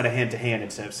a hand to hand.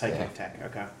 It's a psychic Yeah. attack.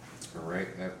 Okay. All right,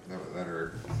 that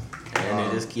hurt.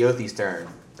 And it is Keothi's turn.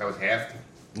 That was half.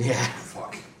 Yeah.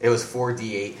 Fuck. It was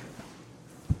 4d8.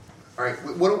 All right,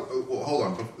 hold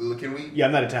on. Can we? Yeah,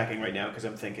 I'm not attacking right now because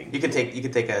I'm thinking. You can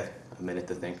take a minute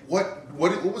to think. What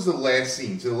was the last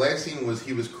scene? So the last scene was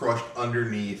he was crushed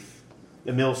underneath.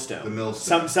 The millstone. The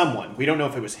millstone. Someone. We don't know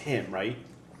if it was him, right?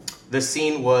 The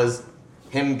scene was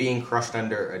him being crushed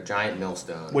under a giant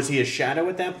millstone. Was he a shadow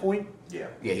at that point? Yeah.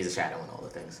 Yeah, he's a shadow and all the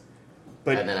things.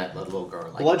 But And then a little girl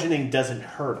like bludgeoning doesn't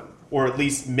hurt him, or at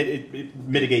least it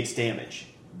mitigates damage.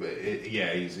 But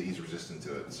he's resistant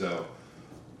to it. So,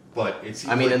 but it's.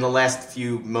 I mean, in the last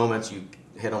few moments, you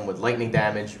hit him with lightning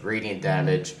damage, radiant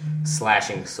damage,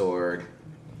 slashing sword,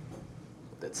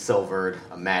 that's silvered,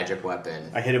 a magic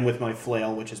weapon. I hit him with my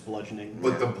flail, which is bludgeoning.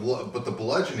 But the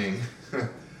bludgeoning.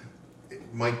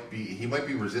 He might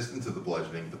be resistant to the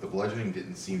bludgeoning, but the bludgeoning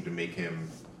didn't seem to make him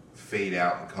fade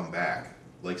out and come back.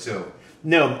 Like so.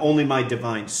 No, only my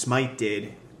divine smite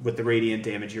did. With the radiant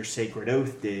damage, your sacred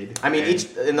oath did. I mean, And-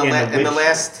 in the and the witch.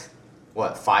 last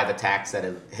 5 attacks that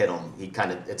have hit him, he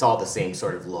it's all the same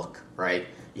sort of look, right?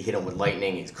 You hit him with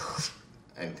lightning, he's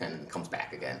and kind of comes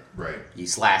back again. Right. You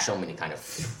slash him, and he kind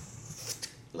of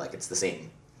like it's the same.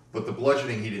 But the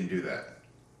bludgeoning, he didn't do that.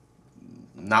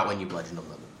 Not when you bludgeon him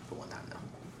the one time, no.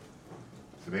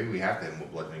 So maybe we have to hit him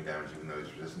with bludgeoning damage, even though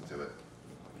he's resistant to it.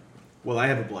 Well, I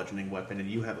have a bludgeoning weapon, and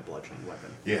you have a bludgeoning weapon.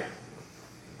 Yeah.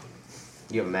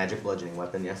 You have a magic bludgeoning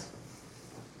weapon, yes?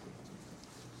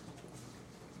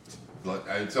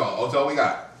 That's all we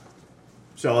got.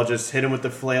 So I'll just hit him with the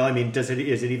flail. I mean, is it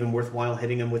even worthwhile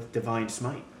hitting him with divine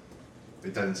smite?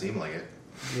 It doesn't seem like it.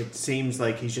 It seems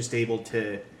like he's just able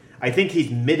to. I think he's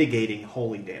mitigating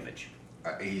holy damage.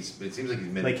 It seems like he's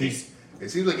mitigating. Like It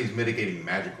seems like he's mitigating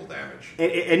magical damage.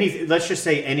 Let's just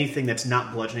say anything that's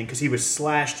not bludgeoning, because he was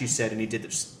slashed. You said, and he did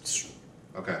this.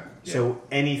 Okay. Yeah. So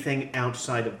anything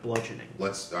outside of bludgeoning. All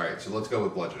right. So let's go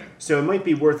with bludgeoning. So it might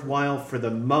be worthwhile for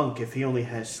the monk, if he only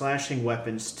has slashing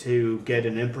weapons, to get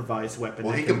an improvised weapon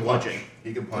Well, that he can punch. bludgeon.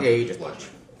 He can punch. Yeah, you with just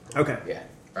bludgeoning. Okay. Yeah.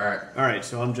 All right.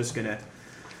 So I'm just gonna.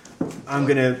 I'm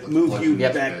gonna move you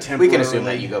Yep. back We temporarily. We can assume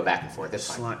that you go back and forth.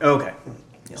 That's fine. Okay.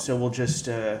 Yep. So we'll just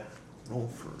roll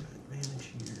for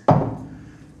advantage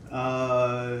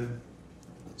here.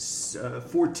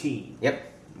 14. Yep.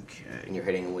 Okay. And you're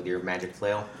hitting with your magic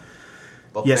flail?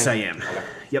 Both Yes, thing? I am. Okay.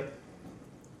 Yep.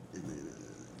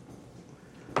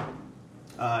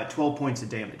 12 points of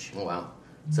damage. Oh, wow.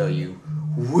 So you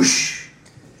whoosh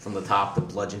from the top to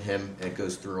bludgeon him, and it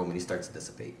goes through him, and he starts to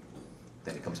dissipate.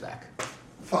 Then it comes back.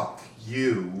 Fuck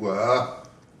you.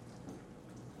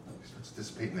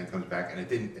 dissipate and then comes back, and it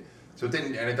didn't. So it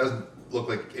didn't, and it doesn't look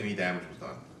like any damage was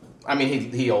done. I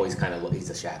mean, he always kind of he's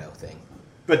a shadow thing.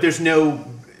 But there's no.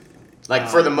 Like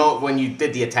for the when you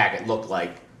did the attack, it looked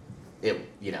like it.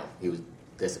 You know, he was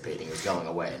dissipating, he was going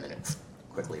away, and then it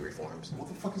quickly reforms. What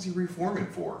the fuck is he reforming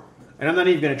for? And I'm not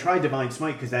even going to try Divine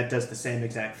Smite because that does the same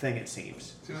exact thing. It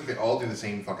seems. Seems like they all do the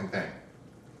same fucking thing.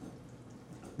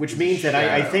 Which means that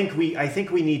I Shadow.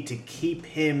 think we need to keep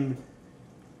him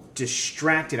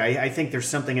distracted. I think there's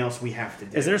something else we have to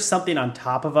do. Is there something on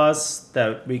top of us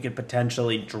that we could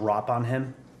potentially drop on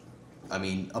him? I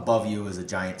mean, above you is a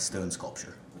giant stone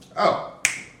sculpture. Oh,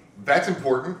 that's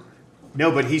important.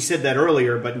 No, but he said that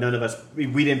earlier, but none of us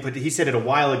we didn't put. He said it a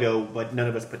while ago, but none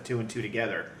of us put 2 and 2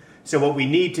 together. So what we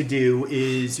need to do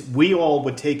is we all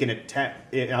would take an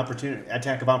attack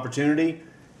of opportunity.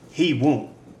 He won't.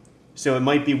 So it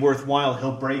might be worthwhile.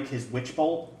 He'll break his witch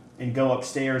bolt and go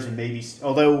upstairs and maybe.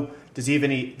 Although, does he have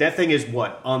any? That thing is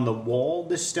what on the wall?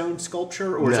 This stone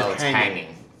sculpture, or is No, it it's hanging?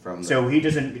 hanging from. So he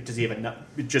doesn't. Does he have enough?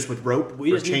 Just with rope?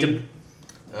 We or just need chain?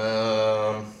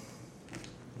 to.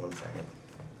 1 second.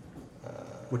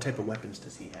 What type of weapons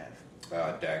does he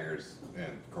have? Daggers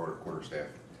and quarterstaff.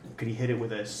 Could he hit it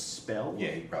with a spell?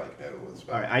 Yeah, he probably could have it with a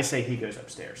spell. All right, I say he goes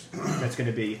upstairs. That's going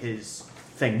to be his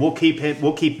thing. We'll keep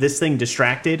this thing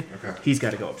distracted. Okay. He's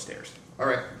got to go upstairs. All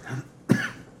right.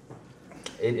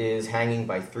 It is hanging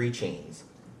by 3 chains.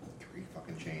 3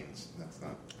 fucking chains.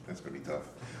 That's gonna be tough.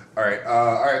 All right.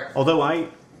 All right. Although I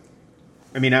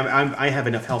have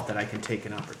enough health that I can take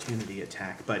an opportunity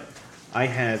attack, but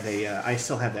I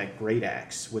still have that great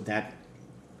axe. Would that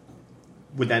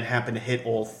happen to hit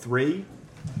all 3,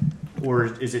 or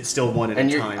is it still one at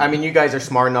a time? I mean, you guys are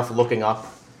smart enough looking up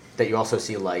that you also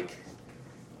see like,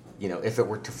 you know, if it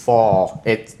were to fall,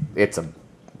 it's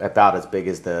about as big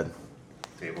as the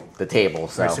table.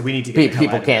 So, Right, so we need to get the hell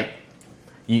people out of can't.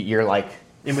 You're like,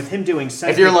 and with him doing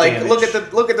psychic if you're like,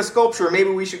 damage, look at the sculpture, maybe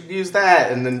we should use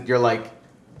that, and then you're like,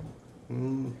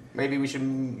 maybe we should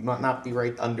not be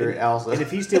right under it, also. and if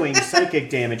he's doing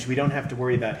psychic damage, we don't have to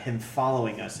worry about him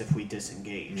following us if we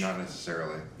disengage. Not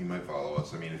necessarily. He might follow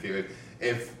us. I mean,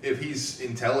 if he's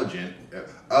intelligent,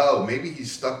 maybe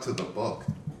he's stuck to the book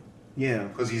Yeah,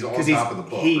 because he's on top of the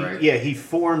book, right? Yeah, he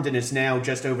formed and is now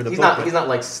just over the he's book. not. but- He's not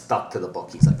like stuck to the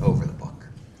book. He's like over the book.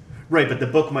 Right, but the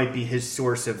book might be his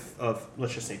source of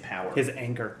let's just say power. His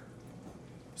anchor.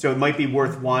 So it might be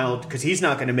worthwhile because he's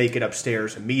not going to make it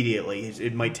upstairs immediately.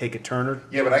 It might take a turn or.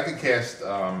 Yeah, but I could cast.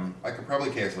 I could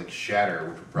probably cast like Shatter,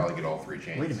 which would probably get all 3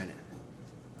 chains. Wait a minute,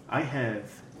 I have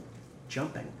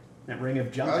jumping. That ring of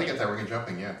Oh, jumping. you get that ring of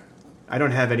jumping, yeah. I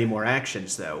don't have any more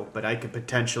actions though, but I could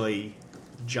potentially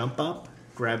jump up,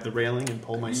 grab the railing, and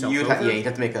pull myself You'd over.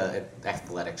 have to make an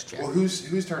athletics check. Well,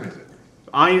 whose turn is it?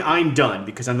 I'm done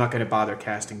because I'm not going to bother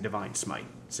casting Divine Smite.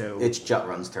 So It's Jut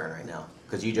Run's turn right now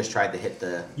because you just tried to hit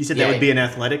the. you said that would be an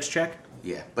athletics check.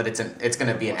 Yeah, but it's going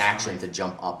to be an action to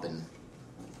jump up and.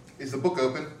 Is the book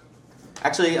open?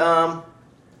 Actually,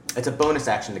 it's a bonus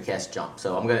action to cast jump.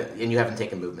 So and you haven't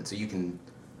taken movement, so you can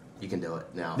do it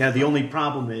now. Now the only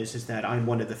problem is that I'm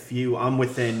one of the few. I'm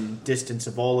within distance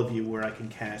of all of you where I can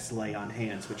cast Lay on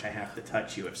Hands, which I have to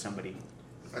touch you if somebody.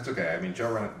 That's okay. I mean,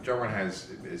 Joe Run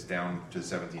is down to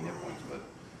 17 hit points, but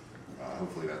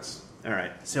hopefully that's. All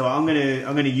right, so I'm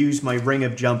gonna use my Ring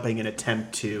of Jumping and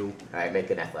attempt to. All right, make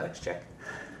an athletics check.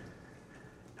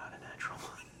 Not a natural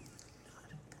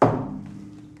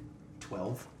one.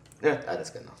 12. Yeah, that is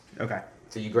good enough. Okay.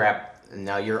 So you grab, and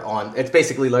now you're on. It's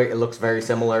basically like it looks very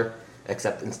similar,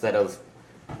 except instead of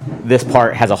this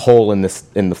part has a hole in the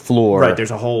floor. Right,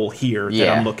 there's a hole here that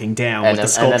I'm looking down and with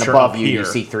the then, and then sculpture above up you, here. you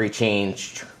see 3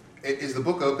 chains. Is the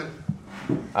book open?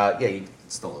 Yeah,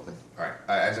 it's still open. All right.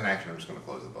 As an action, I'm just going to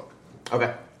close the book.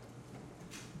 Okay.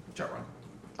 Joe Run.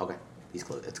 Okay. He's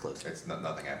closed. It's closed.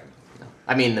 Nothing happened. No.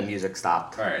 I mean, the music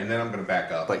stopped, All right, and then I'm going to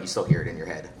back up. but you still hear it in your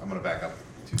head. I'm going to back up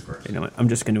 2 first. You know what? I'm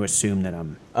just going to assume that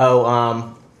I'm. Oh,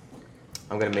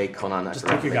 I'm gonna make. Hold on. Just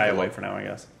take your guy away for now, I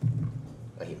guess.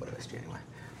 Oh, he would have missed you anyway.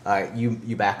 All right,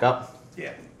 you back up.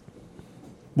 Yeah.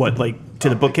 What, like to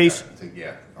the I'll bookcase? take that.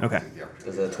 Yeah. Okay. Take the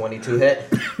opportunity. Does a 22 hit?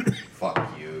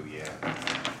 Fuck you, yeah.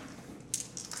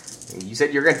 You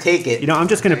said you're gonna take it. You know, I'm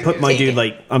just going to put my Take dude it.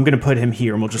 like I'm going to put him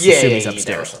here, and we'll just Yeah, assume yeah, he's yeah,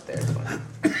 upstairs. Up there. It's fine.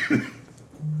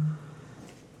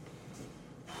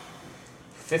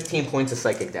 15 points of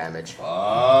psychic damage. Oh,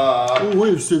 I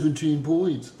have 17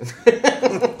 points.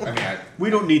 I mean, We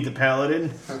don't need the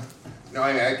paladin. no,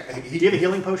 I mean, Do you have a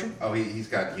healing potion? Oh, he's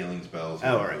got healing spells. Oh,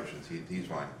 Healing all right. potions. He's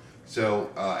fine. So,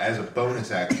 as a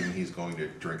bonus action, he's going to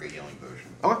drink a healing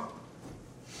potion. Okay.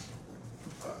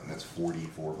 And that's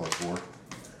 44 plus 4.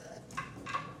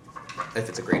 If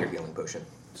it's a greater healing potion.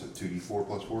 So 2d4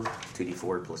 plus 4?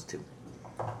 2d4 plus 2.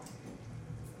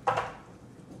 Okay,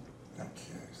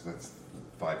 so that's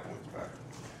 5 points back.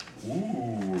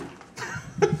 Ooh.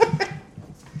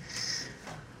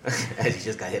 As he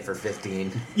just got hit for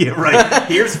 15. Yeah, right.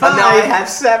 Here's But now I 5. have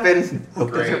 7.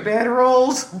 Hope those are Great. bad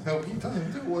rolls. Hope he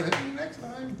doesn't do what hit me next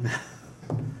time.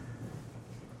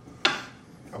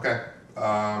 Okay.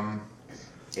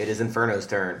 It is Inferno's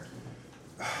turn.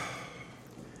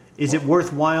 Is it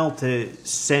worthwhile to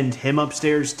send him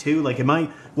upstairs too? Like,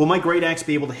 will my great axe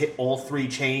be able to hit all 3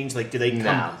 chains? Like, do they come?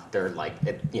 No, they're like,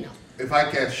 you know. If I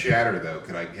cast Shatter, though,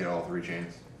 could I hit all 3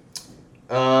 chains?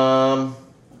 How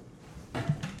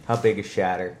big is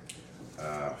Shatter?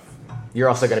 Uh, You're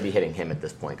also going to be hitting him at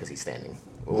this point because he's standing.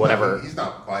 well, Whatever. He's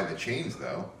not by the chains,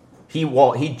 though. He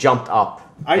jumped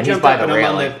up. I and jumped he's by up the and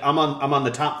railing. I'm on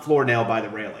the top floor now by the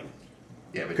railing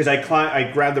Yeah, but because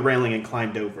I grabbed the railing and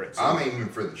climbed over it. So. I'm aiming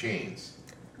for the chains.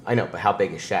 I know, but how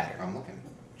big is Shatter? I'm looking.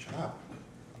 Shut up.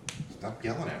 Stop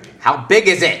yelling at me. How big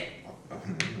is it?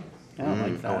 I don't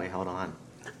like Oh, that. wait, hold on.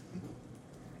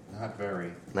 Not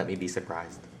very. Let me be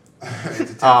surprised. It's a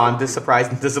 10 Oh, I'm just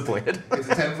surprised and disappointed. It's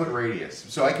a 10-foot radius,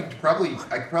 so I could probably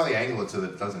angle it so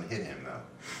that it doesn't hit him,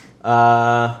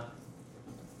 though.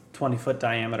 20-foot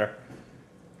diameter.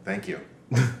 Thank you.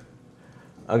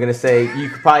 I'm gonna say you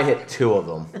could probably hit 2 of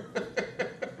them.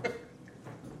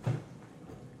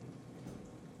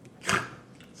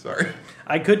 Sorry.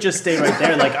 I could just stay right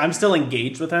there. Like, I'm still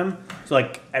engaged with him. So,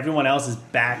 like, everyone else is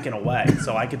backing away.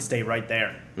 So I could stay right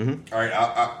there. All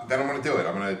right, then I'm gonna do it.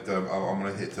 I'm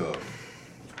gonna hit 2 of them.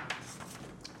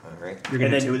 All right. You're gonna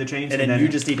And do then- 2 of the chains, And then you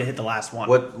just need to hit the last one.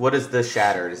 What is the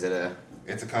Shattered? Is it a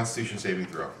It's a Constitution saving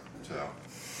throw. So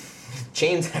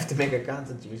chains have to make a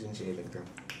Constitution saving throw?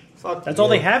 Fuck. That's you. all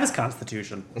they have is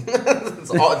Constitution. That's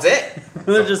all. That's it.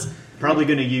 They're just... probably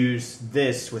gonna use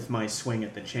this with my swing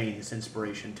at the chain, this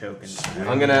inspiration token.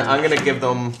 I'm gonna give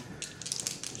them.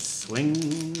 Swing.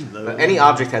 Any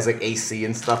object has like AC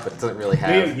and stuff, but it doesn't really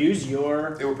have. Use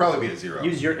your it would probably be a 0.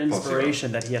 use your plus 0.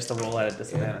 inspiration that he has to roll at a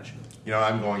disadvantage. You know,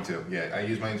 I'm going to. Yeah, I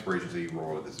use my inspiration so you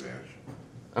roll at disadvantage.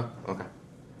 Oh, okay.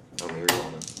 Let me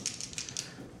reroll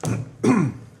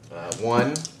it.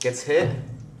 1 gets hit.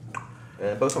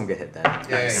 Both of them get hit then.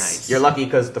 Yay. Nice. You're lucky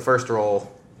because the first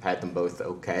roll had them both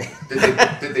okay.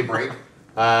 Did they break?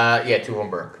 Yeah, 2 of them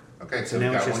broke. Okay, so So we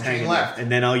now it's got just one chain hanging left. and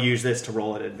then I'll use this to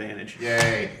roll at advantage.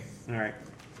 Yay! All right.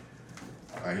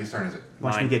 All right, whose turn is it?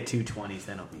 Once we Mine. get 2 20s,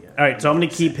 then I'll be. All right, so I'm going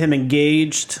to keep him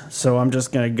engaged. So I'm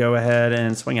just going to go ahead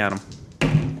and swing at him.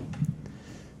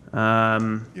 You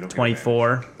don't get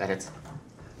 24. That hits.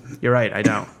 You're right, I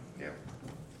don't. Yeah.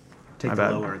 take my the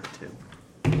bad. lower of the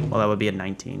 2. Well, that would be a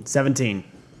 19. 17.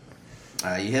 You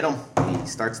hit him. He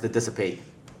starts to dissipate,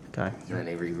 Okay, and then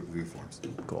he reforms.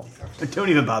 cool. Don't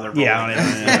even bother. Rolling. Yeah,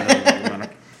 I don't even.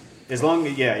 As long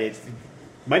as it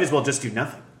might as well just do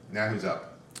nothing. Now who's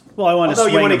up? Well, I want to Although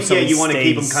swing you want him to, so he you want to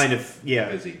keep him stays- kind of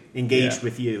Busy. engaged Yeah.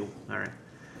 with you. All right.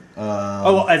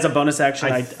 Oh, well, as a bonus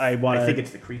action, I want I to think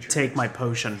it's the creature. take my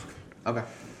potion. Okay,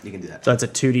 you can do that. So that's a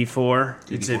 2d4.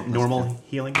 It's 2d4 a plus normal 10.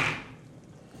 healing.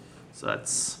 So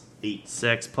that's 8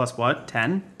 6 plus what?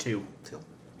 10? 2 Two.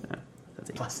 Yeah, that's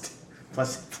 8. plus. I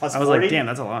was 40? like, damn,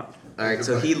 that's a lot. All right,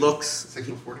 so he looks. 6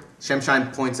 plus 40?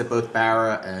 Shemshine points at both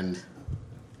Barra and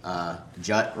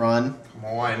Jut Run, Come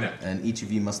on. and each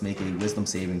of you must make a Wisdom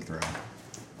saving throw. This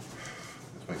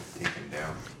might take him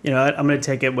down. You know what? I'm going to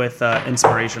take it with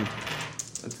inspiration,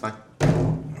 That's fine.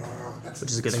 which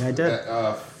is a good thing I did.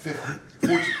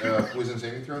 14, wisdom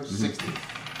saving throws? 16.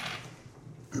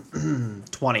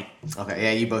 20. Okay,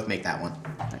 yeah, you both make that one.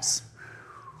 Nice.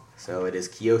 So it is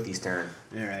Keothi's turn.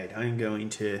 All right, I'm going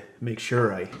to make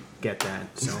sure I get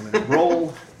that. So I'm going to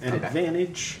roll an Okay.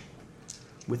 advantage.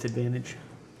 With advantage.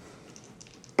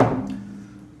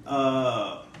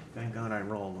 Thank God I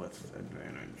rolled with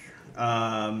advantage.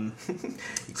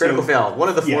 Critical So- fail. One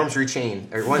of the yeah. forms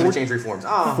rechain, or one of the chains reforms.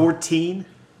 Oh. 14.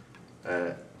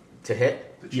 To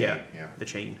hit, The chain, Yeah, yeah. the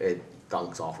chain. it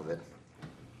dunks off of it.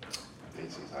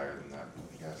 AC's higher than that,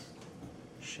 I guess.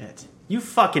 Shit. You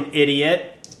fucking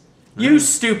idiot. You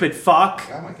stupid fuck.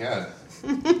 Oh my god.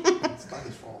 It's not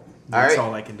his fault. That's right.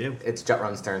 all I can do. It's Jut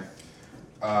Run's turn.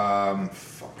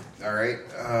 Fuck. Alright.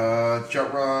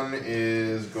 Jutrun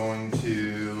is going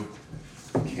to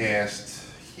cast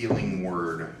Healing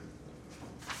Word.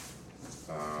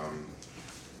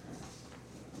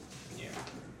 Yeah.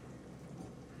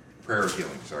 Prayer of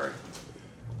Healing, sorry.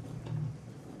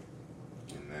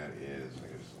 And that is, I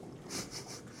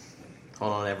guess,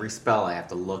 Hold on, every spell I have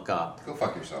to look up. go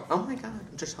fuck yourself. Oh my god,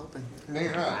 I'm just helping. No,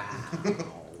 you're not.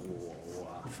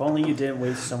 If only you didn't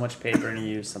waste so much paper and you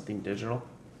used something digital.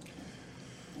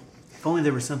 If only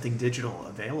there was something digital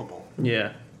available.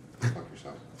 Yeah. Fuck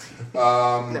yourself.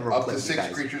 Never Up played to with 6 you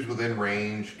guys. creatures within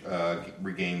range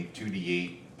regain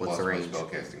 2d8 What's plus the my range?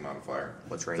 spellcasting modifier.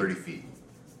 What's range? 30 feet.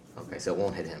 Okay, so it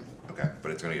won't hit him. Okay, but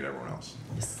it's going to get everyone else.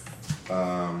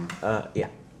 Yeah.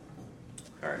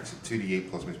 Alright, so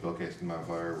 2d8 plus my spellcasting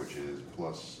modifier, which is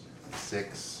plus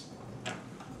 6.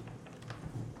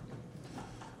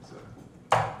 So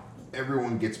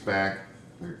everyone gets back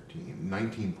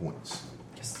 19 points.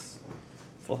 Yes.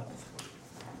 Full health.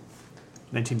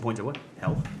 19 points of what?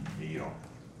 Health? You don't.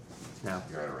 No.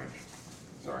 You're out of range.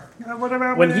 Sorry.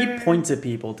 When he points at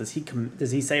people, does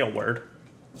he say a word?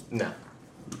 No.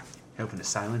 Open to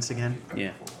silence again?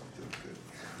 Yeah. Full health, that's good.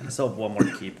 I still have one more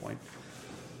key point.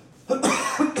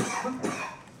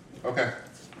 Okay.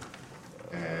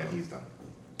 And he's done.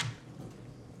 I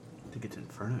think it's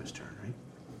Inferno's turn, right?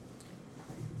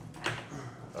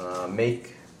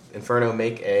 Make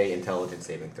a intelligence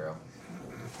saving throw.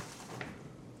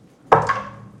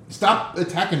 Stop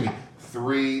attacking me.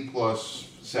 3 plus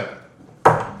 7.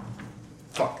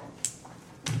 Fuck.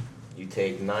 You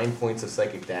take 9 points of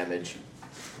psychic damage,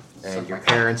 and Suck your my-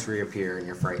 parents reappear, and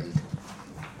you're frightened.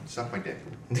 Suck my dick.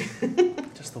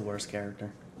 Just the worst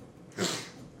character. Good.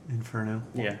 Inferno.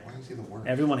 Yeah. Why is he the worst?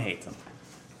 Everyone hates him.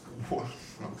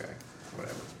 Okay.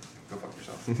 Whatever. Go fuck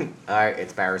yourself. All right,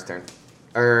 it's Barra's turn.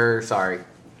 Sorry.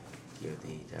 You're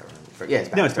yeah, it's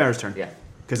Barra's No, it's Barra's turn. Yeah.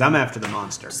 Because I'm after the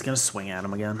monster. Just gonna swing at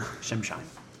him again. Shimshine.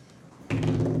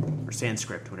 Or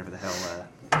Sanskrit, whatever the hell.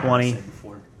 20. said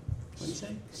before. What did you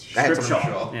say? That's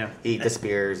Scripture. Yeah. He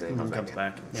disappears and Comes comes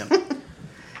back. back. Yeah.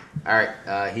 All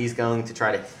right, he's going to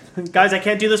try to. Guys, I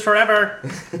can't do this forever.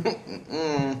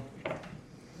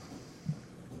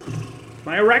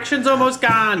 My erection's almost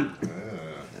gone.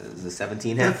 Is the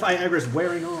 17 The hit? Viagra's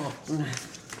wearing off. We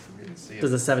didn't see it.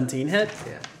 Does a 17 hit?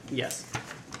 Yeah. Yes.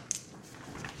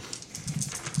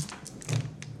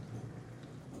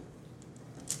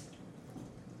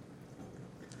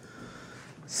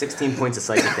 $16 points of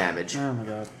psychic damage. Oh my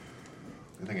god.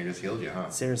 I think I just healed you, huh?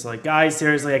 Seriously. Guys,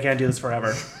 seriously, I can't do this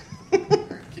forever.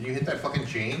 Can you hit that fucking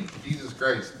chain? Jesus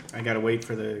Christ. I gotta wait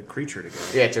for the creature to go.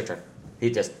 Yeah, it's your turn. He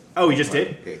just. Oh, you just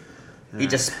did? He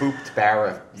just spooked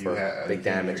Barra You for ha- big you-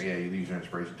 damage. Yeah, you lose your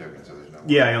inspiration token, so there's no.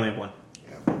 Yeah, I only have one.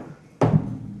 Yeah.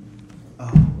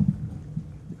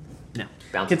 No.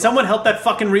 Bounce Can ball. someone help that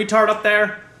fucking retard up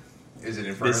there? Is it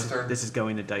Inferno's This, turn? this is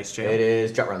going to dice jail. It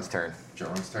is Jutrun's turn.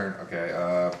 John's turn.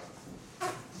 Okay.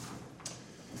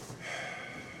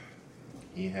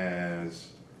 He has.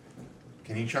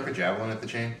 Can he chuck a javelin at the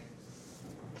chain?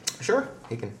 Sure,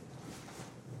 he can.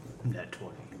 Net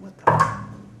 20. What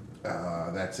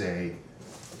the? That's a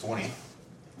 20.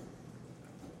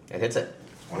 It hits it.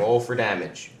 Roll for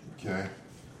damage. Okay.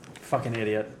 Fucking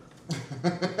idiot.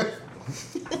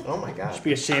 Oh my god. Should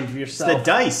be ashamed of It's the yourself.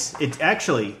 dice.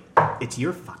 It's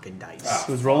your fucking dice.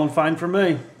 It was rolling fine for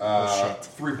me. Shit.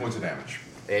 3 points of damage.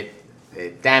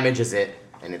 It damages it,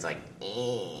 and it's like.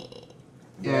 Eh.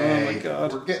 Yay. my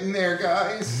God. We're getting there,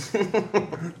 guys.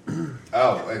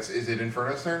 Oh, is it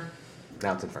Inferno's turn?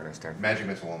 Now it's Inferno's turn. Magic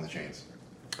missile on the chains.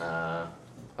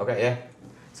 Okay, yeah.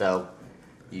 So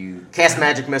you cast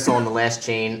magic missile on the last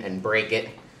chain and break it,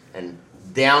 and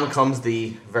down comes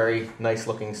the very nice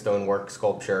looking stonework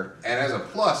sculpture. And as a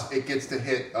plus, it gets to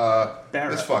hit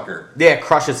this fucker. Yeah, it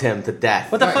crushes him to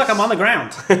death. What the Nice. fuck? I'm on the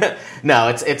ground. No,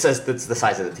 it's the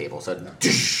size of the table. So,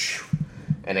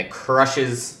 and it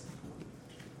crushes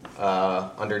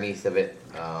underneath of it.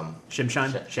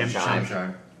 Shimshine? Shim- Sham?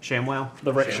 Shine. Shamwow?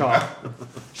 The right shot.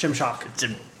 Shimshock.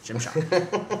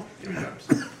 Shimshine. Jimmy jumps.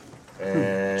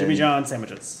 And Jimmy John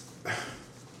sandwiches.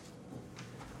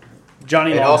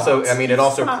 Johnny It Long also, Dogs. I mean, it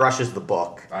also crushes the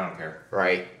book, I don't care.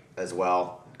 right? As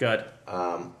well. Good.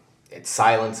 It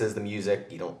silences the music.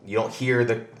 You don't hear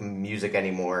the music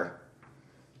anymore.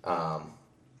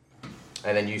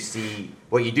 And then you see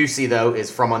what you do see though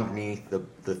is from underneath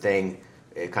the thing.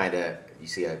 It kind of you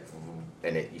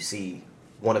see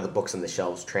one of the books on the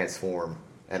shelves transform,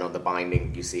 and on the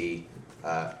binding you see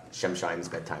Shemshine's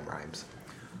bedtime rhymes.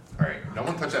 All right, no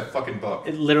one touch that fucking book.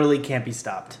 It literally can't be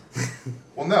stopped.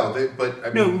 Well, no, but I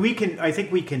mean, No, we can. I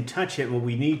think we can touch it. What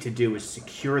we need to do is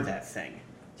secure that thing.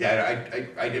 yeah,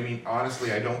 I mean,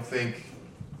 honestly, I don't think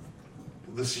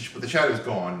the shadow's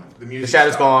gone. The music. The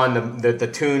shadow's stopped. gone. The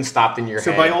tune stopped in your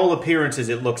So head. by all appearances,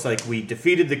 it looks like we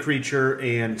defeated the creature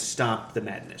and stopped the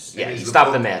madness. Yeah, And you is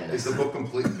stopped the book- madness. Is the book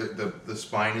complete? The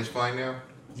spine is fine now.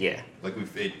 Yeah. Like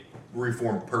it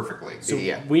reformed perfectly. So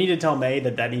Yeah. we need to tell May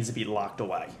that needs to be locked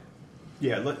away.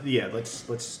 Yeah. Let's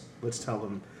tell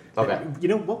them. Okay. You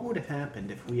know what would have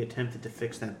happened if we attempted to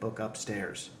fix that book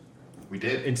upstairs We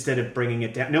did. instead of bringing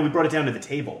it down? No, we brought it down to the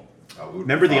table.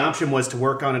 Remember, the option was to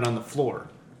work on it on the floor.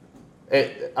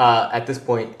 At this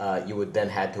point, you would then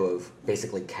had to have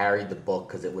basically carried the book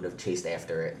because it would have chased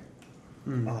after it.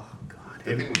 Oh God!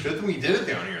 Good thing we did it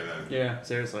down here then. Yeah,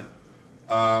 seriously.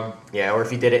 Yeah, or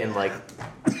if you did it in like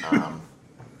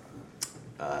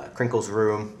Crinkle's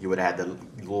room, you would have had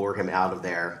to lure him out of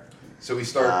there. So we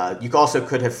start. You also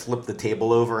could have flipped the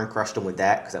table over and crushed him with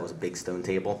that because that was a big stone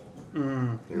table.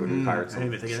 You would have required I some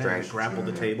didn't even think of that. strength. Just grapple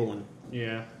the table and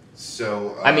Yeah.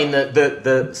 So I mean,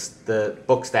 the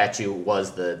book statue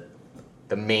was the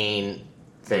main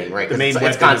thing, right? The 'Cause main it's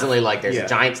weapon. constantly like there's Yeah. a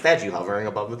giant statue hovering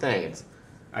above the thing. It's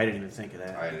I didn't even think of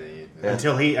that. Yeah.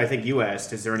 Until I think you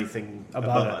asked, is there anything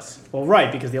above us? Well,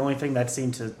 right, because the only thing that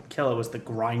seemed to kill it was the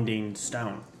grinding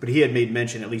stone. But he had made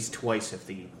mention at least twice of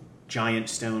the giant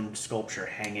stone sculpture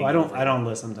hanging. Well, over I don't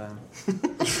listen to him.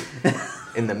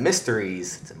 in the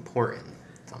mysteries. It's important.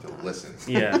 To Sometimes. listen.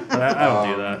 Yeah, but I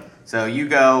don't do that. So you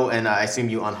go, and I assume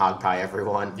you unhog-tie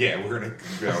everyone. Yeah, we're gonna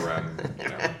go around.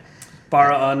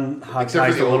 Bara Except for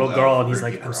unhog-ties the little old girl, elf. and he's We're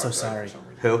like, keeping "I'm her so outside sorry." for some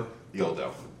reason. Who? The old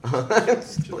elf.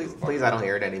 Please, I don't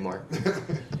hear it anymore.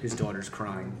 His daughter's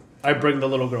crying. I bring the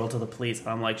little girl to the police, and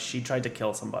I'm like, "She tried to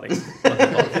kill somebody.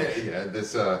 Yeah.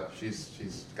 This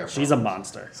she's got. She's a problems.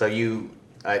 monster." So you,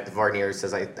 Varnier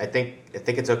says, I think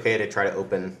it's okay to try to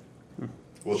open.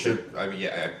 Well,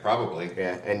 probably.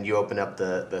 Yeah, and you open up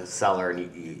the cellar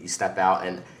and you step out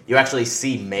and you actually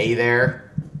see May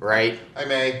there, right? I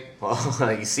may.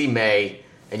 Well, you see May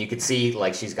and you can see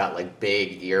like she's got like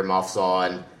big earmuffs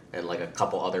on and like a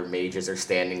couple other mages are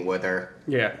standing with her.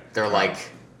 Yeah.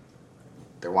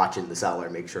 They're watching the cellar,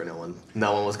 make sure no one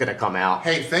was gonna come out.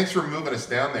 Hey, thanks for moving us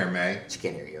down there, May. She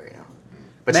can't hear you right now,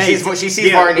 but May, she sees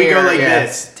yeah, Varnier. we go like yeah.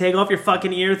 this. Take off your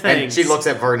fucking ear And things. she looks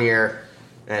at Varnier,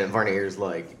 and Varnier's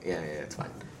like, yeah, it's fine.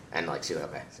 And like she's like,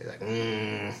 okay. She's like,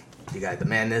 you got the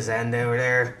madness end over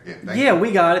there. Yeah. Thank Yeah, you.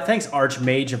 we got it. Thanks,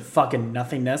 Archmage of fucking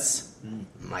nothingness.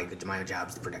 My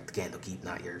job's to protect the Candlekeep,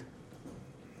 not your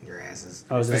asses.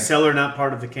 Oh, is Is the this? cellar not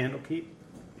part of the Candlekeep?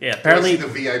 Yeah, Do I see apparently. the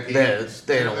VIP?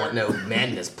 They don't want no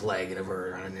madness plague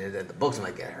over on it. The books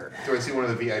might get hurt. Do I see one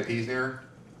of the VIPs near?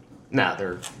 No,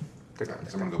 they're So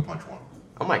I'm gonna go punch one.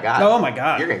 Oh my god. Oh my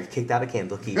God. You're gonna get kicked out of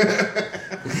Candlekeep.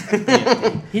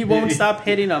 He won't stop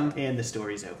hitting them. And the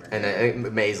story's over.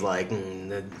 And May's like,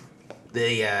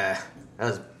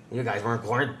 you guys weren't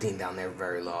quarantined down there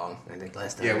very long. I think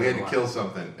last time. Yeah, we had to was. kill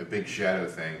something. A big shadow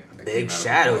thing. that came Big out of the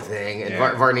shadow boat. thing. And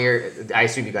Yeah. Varnier, I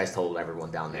assume you guys told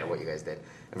everyone down there what you guys did.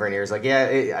 And Varnier's like,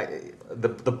 yeah, the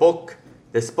book,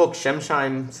 this book,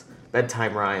 Shemsheim's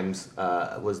Bedtime Rhymes,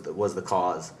 was the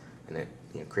cause, and it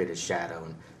created shadow.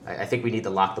 And I think we need to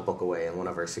lock the book away in one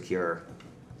of our secure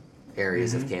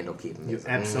areas of Candlekeep. And You he's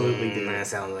like, absolutely do. That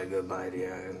sounds like a good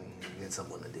idea. Get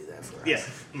someone to do that for us. Yeah.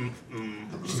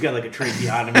 She's got like a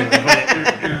tracheotomy.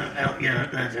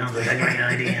 That sounds like a great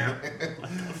idea.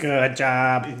 Good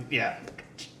job. Yeah.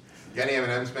 Got any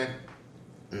M&Ms, man?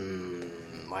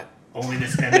 What? Only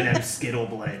this M&M Skittle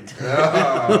blend.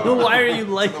 Why are you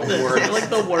like The this? worst. You're like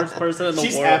the worst person in the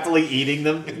She's world. happily eating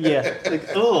them. Yeah. Like,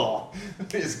 oh.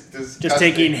 Just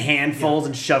taking handfuls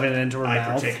and shoving it into her I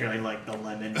mouth. particularly like the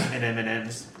lemon and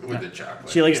M&Ms. with the chocolate.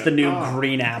 She likes Yeah. the new Oh.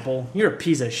 green apple. You're a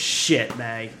piece of shit,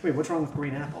 May. Wait, what's wrong with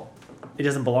green apple? It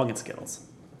doesn't belong in Skittles.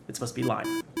 It's supposed to be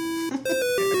lime.